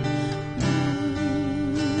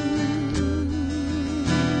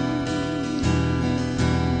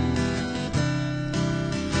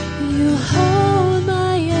 You hold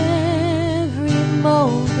my every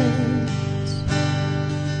moment.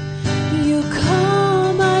 You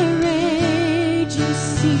calm my raging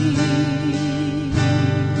seas.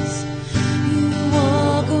 You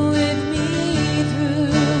walk with me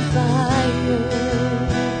through fire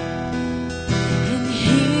and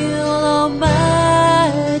heal all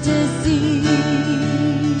my disease.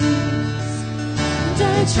 And I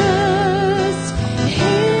trust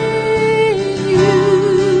in you.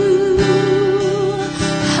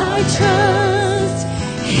 I trust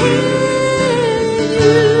in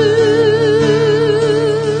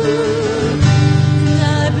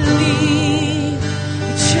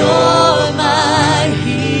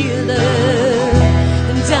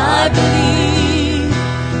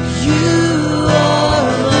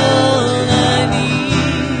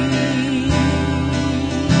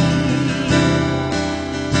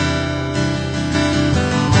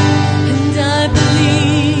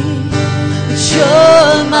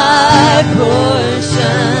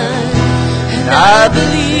I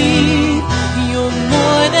believe you're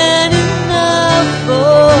more than enough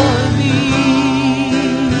for me.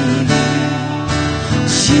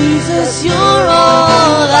 Jesus, you're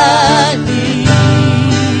all I need.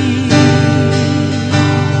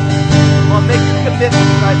 Come on, make your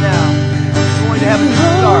commitment right now. You're going to have a new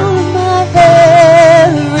start. Oh, my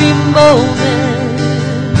every moment.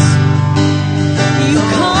 You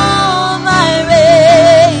calm my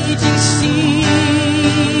raging sea.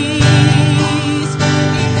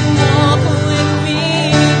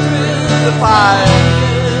 Fire.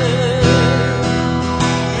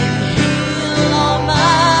 And heal all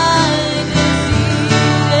my diseases.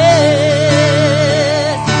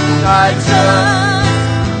 I trust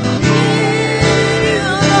you,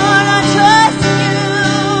 Lord. I trust you,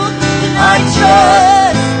 and I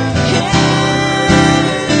trust in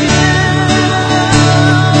you,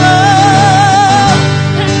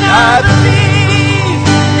 and I believe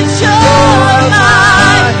that you're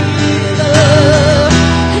my healer.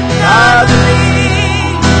 I believe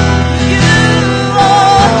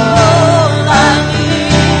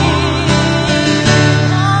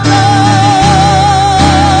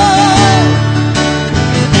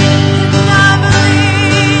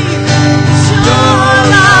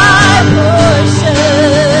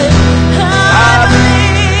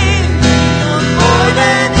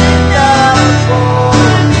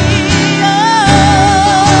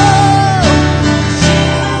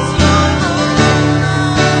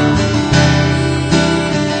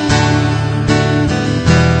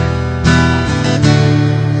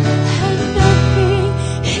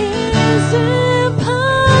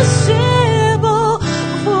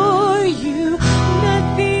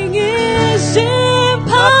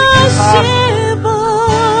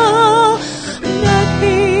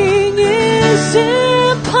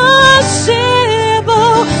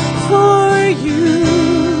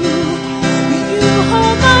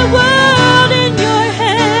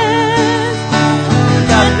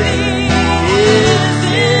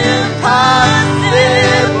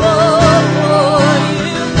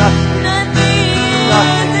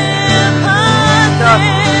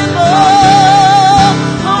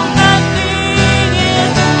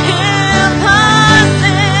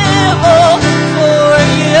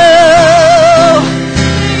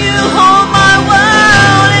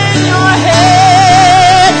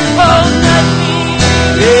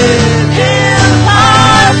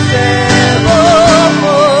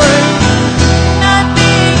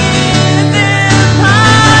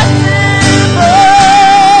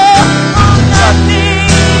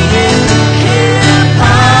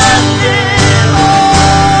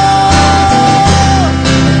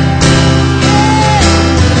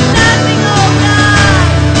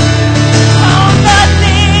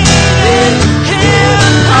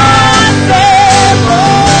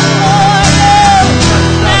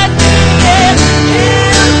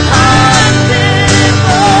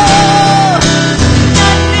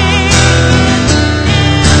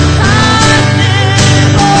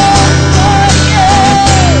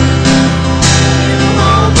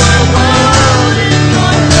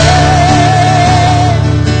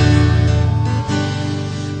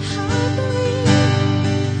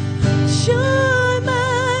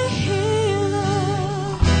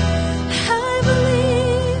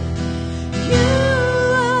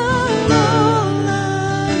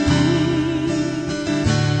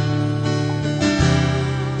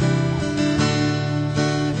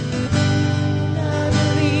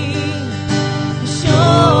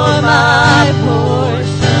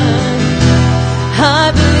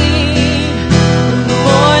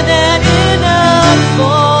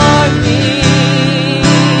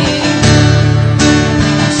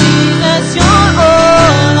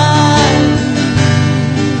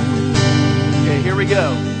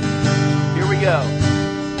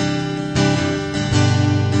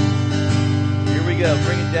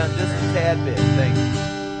down just a tad bit. Thank you.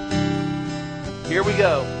 Here we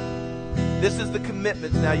go. This is the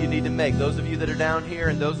commitments now you need to make. Those of you that are down here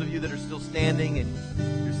and those of you that are still standing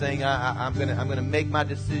and you're saying, I'm gonna make my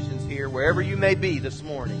decisions here, wherever you may be this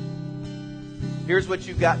morning. Here's what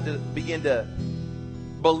you've got to begin to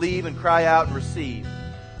believe and cry out and receive.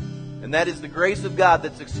 And that is the grace of God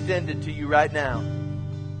that's extended to you right now.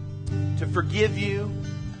 To forgive you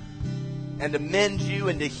and to mend you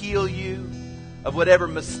and to heal you of whatever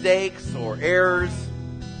mistakes or errors,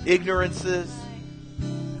 ignorances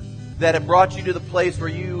that have brought you to the place where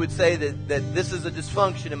you would say that this is a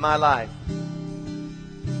dysfunction in my life.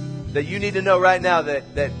 That you need to know right now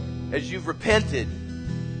that as you've repented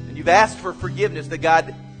and you've asked for forgiveness, that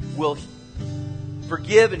God will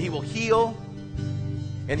forgive and He will heal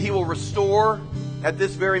and He will restore at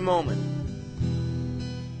this very moment.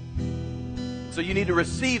 So you need to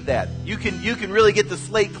receive that. You can really get the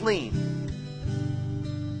slate clean.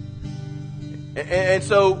 And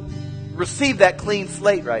so receive that clean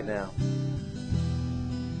slate right now.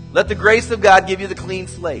 Let the grace of God give you the clean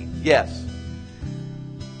slate. Yes.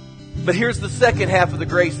 But here's the second half of the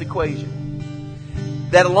grace equation.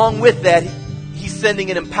 That along with that, He's sending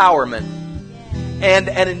an empowerment and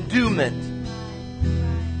an endowment.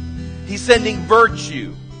 He's sending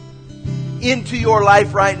virtue into your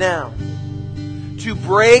life right now to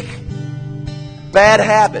break bad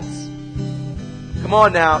habits. Come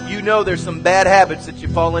on now, you know there's some bad habits that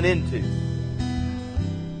you've fallen into.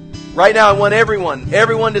 Right now I want everyone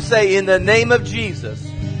to say, in the name of Jesus,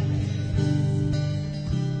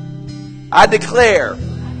 I declare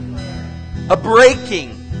a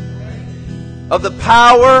breaking of the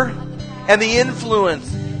power and the influence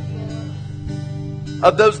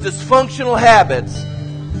of those dysfunctional habits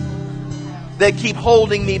that keep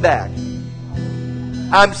holding me back.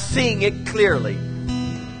 I'm seeing it clearly.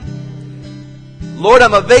 Lord,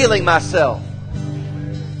 I'm availing myself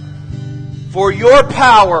for your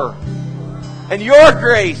power and your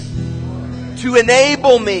grace to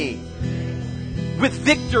enable me with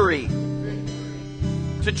victory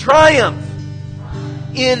to triumph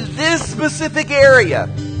in this specific area,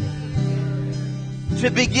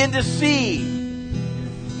 to begin to see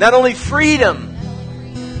not only freedom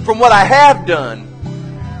from what I have done,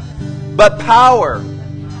 but power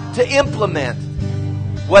to implement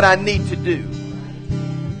what I need to do.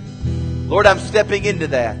 Lord, I'm stepping into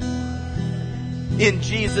that. In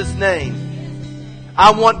Jesus' name.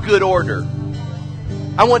 I want good order.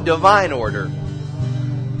 I want divine order.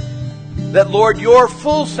 That, Lord, your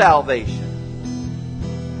full salvation,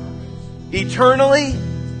 eternally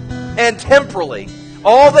and temporally,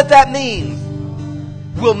 all that means,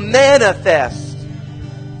 will manifest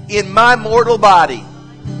in my mortal body.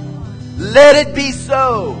 Let it be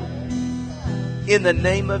so in the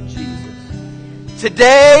name of Jesus.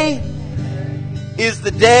 Today is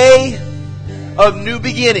the day of new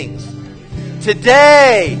beginnings.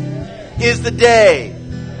 Today is the day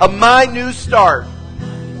of my new start.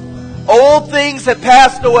 Old things have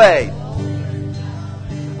passed away.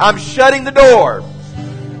 I'm shutting the door.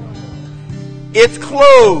 It's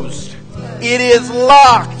closed. It is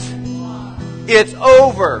locked. It's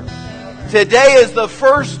over. Today is the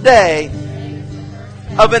first day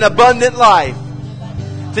of an abundant life.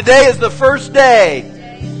 Today is the first day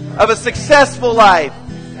of a successful life,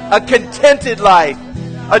 a contented life,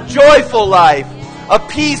 a joyful life, a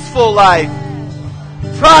peaceful life,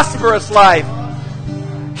 prosperous life,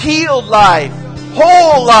 healed life,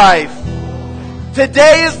 whole life.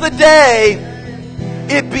 Today is the day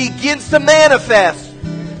it begins to manifest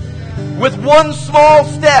with one small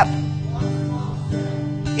step.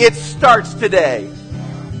 It starts today.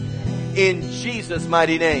 In Jesus'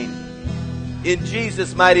 mighty name. In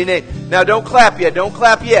Jesus' mighty name. Now don't clap yet. Don't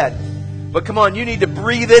clap yet. But come on, you need to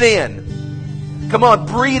breathe it in. Come on,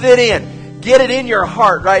 breathe it in. Get it in your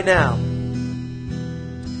heart right now.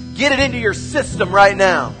 Get it into your system right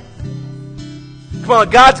now. Come on,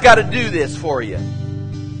 God's got to do this for you.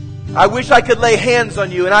 I wish I could lay hands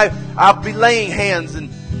on you, and I'll be laying hands, and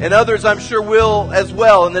others I'm sure will as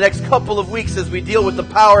well in the next couple of weeks as we deal with the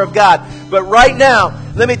power of God. But right now,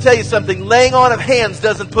 let me tell you something. Laying on of hands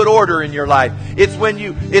doesn't put order in your life. It's when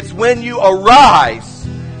you arise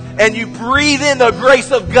and you breathe in the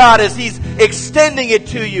grace of God as He's extending it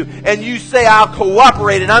to you, and you say, I'll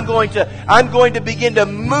cooperate, and I'm going to begin to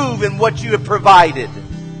move in what you have provided.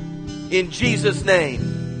 In Jesus'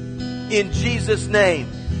 name. In Jesus' name.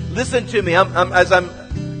 Listen to me.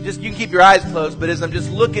 You can keep your eyes closed, but as I'm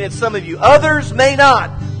just looking at some of you, others may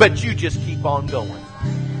not, but you just keep on going.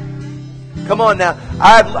 Come on now.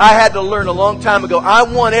 I had to learn a long time ago. I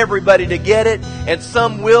want everybody to get it, and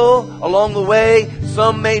some will along the way.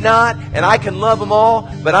 some may not, and I can love them all,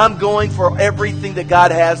 but I'm going for everything that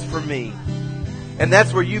God has for me. And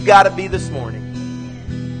that's where you've got to be this morning.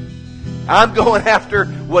 I'm going after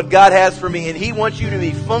what God has for me, and He wants you to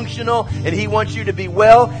be functional, and He wants you to be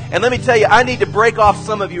well. And let me tell you, I need to break off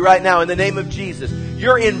some of you right now in the name of Jesus.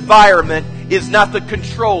 Your environment is not the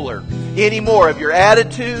controller anymore of your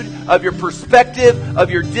attitude, of your perspective,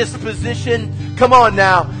 of your disposition. Come on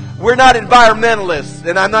now. We're not environmentalists,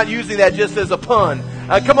 and I'm not using that just as a pun.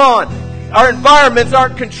 Come on. Our environments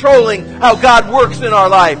aren't controlling how God works in our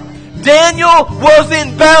life. Daniel was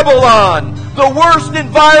in Babylon, the worst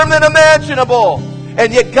environment imaginable,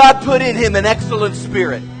 and yet God put in him an excellent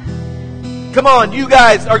spirit. Come on, you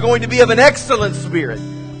guys are going to be of an excellent spirit.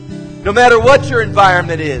 No matter what your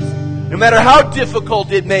environment is, no matter how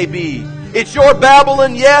difficult it may be. It's your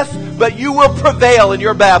Babylon, yes, but you will prevail in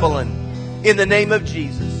your Babylon in the name of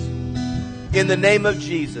Jesus. In the name of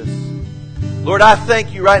Jesus. Lord, I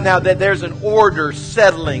thank you right now that there's an order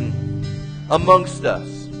settling amongst us.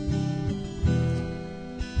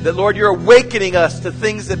 That, Lord, you're awakening us to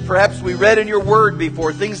things that perhaps we read in your word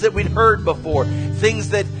before, things that we'd heard before, things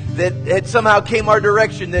that had somehow came our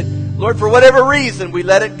direction that, Lord, for whatever reason, we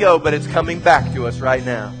let it go, but it's coming back to us right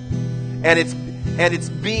now. And it's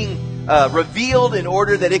being revealed in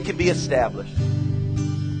order that it can be established.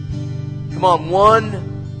 Come on,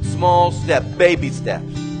 one small step, baby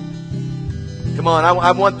steps. Come on,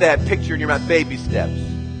 I want that picture in your mind, baby steps.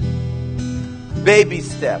 Baby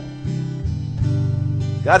step.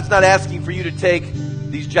 God's not asking for you to take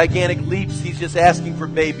these gigantic leaps. He's just asking for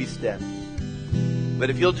baby steps.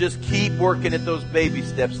 But if you'll just keep working at those baby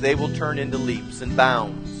steps, they will turn into leaps and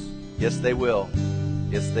bounds. Yes, they will.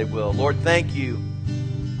 Yes, they will. Lord, thank you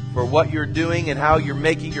for what you're doing and how you're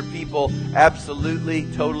making your people absolutely,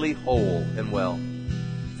 totally whole and well.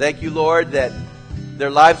 Thank you, Lord, that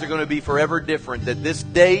their lives are going to be forever different, that this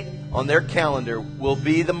date on their calendar will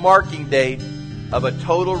be the marking date of a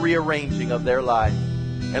total rearranging of their life.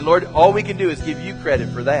 And Lord, all we can do is give you credit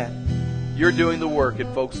for that. You're doing the work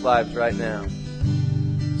in folks' lives right now.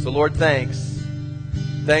 So Lord, thanks.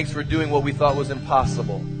 Thanks for doing what we thought was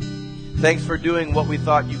impossible. Thanks for doing what we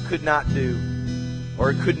thought you could not do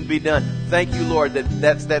or it couldn't be done. Thank you, Lord,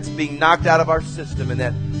 that's being knocked out of our system and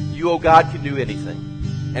that you, oh God, can do anything.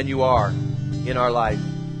 And you are in our life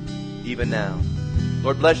even now.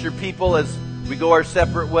 Lord, bless your people as we go our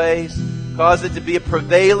separate ways. Cause it to be a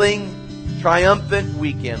prevailing, triumphant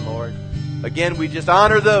weekend, Lord. Again, we just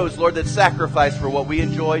honor those, Lord, that sacrifice for what we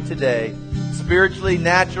enjoy today. Spiritually,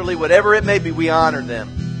 naturally, whatever it may be, we honor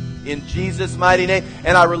them. In Jesus' mighty name.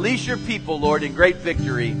 And I release your people, Lord, in great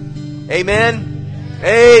victory. Amen.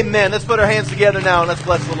 Amen. Let's put our hands together now and let's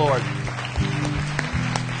bless the Lord.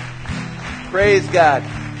 Praise God.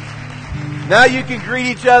 Now you can greet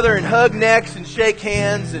each other and hug necks and shake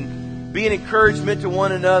hands and be an encouragement to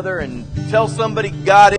one another and tell somebody God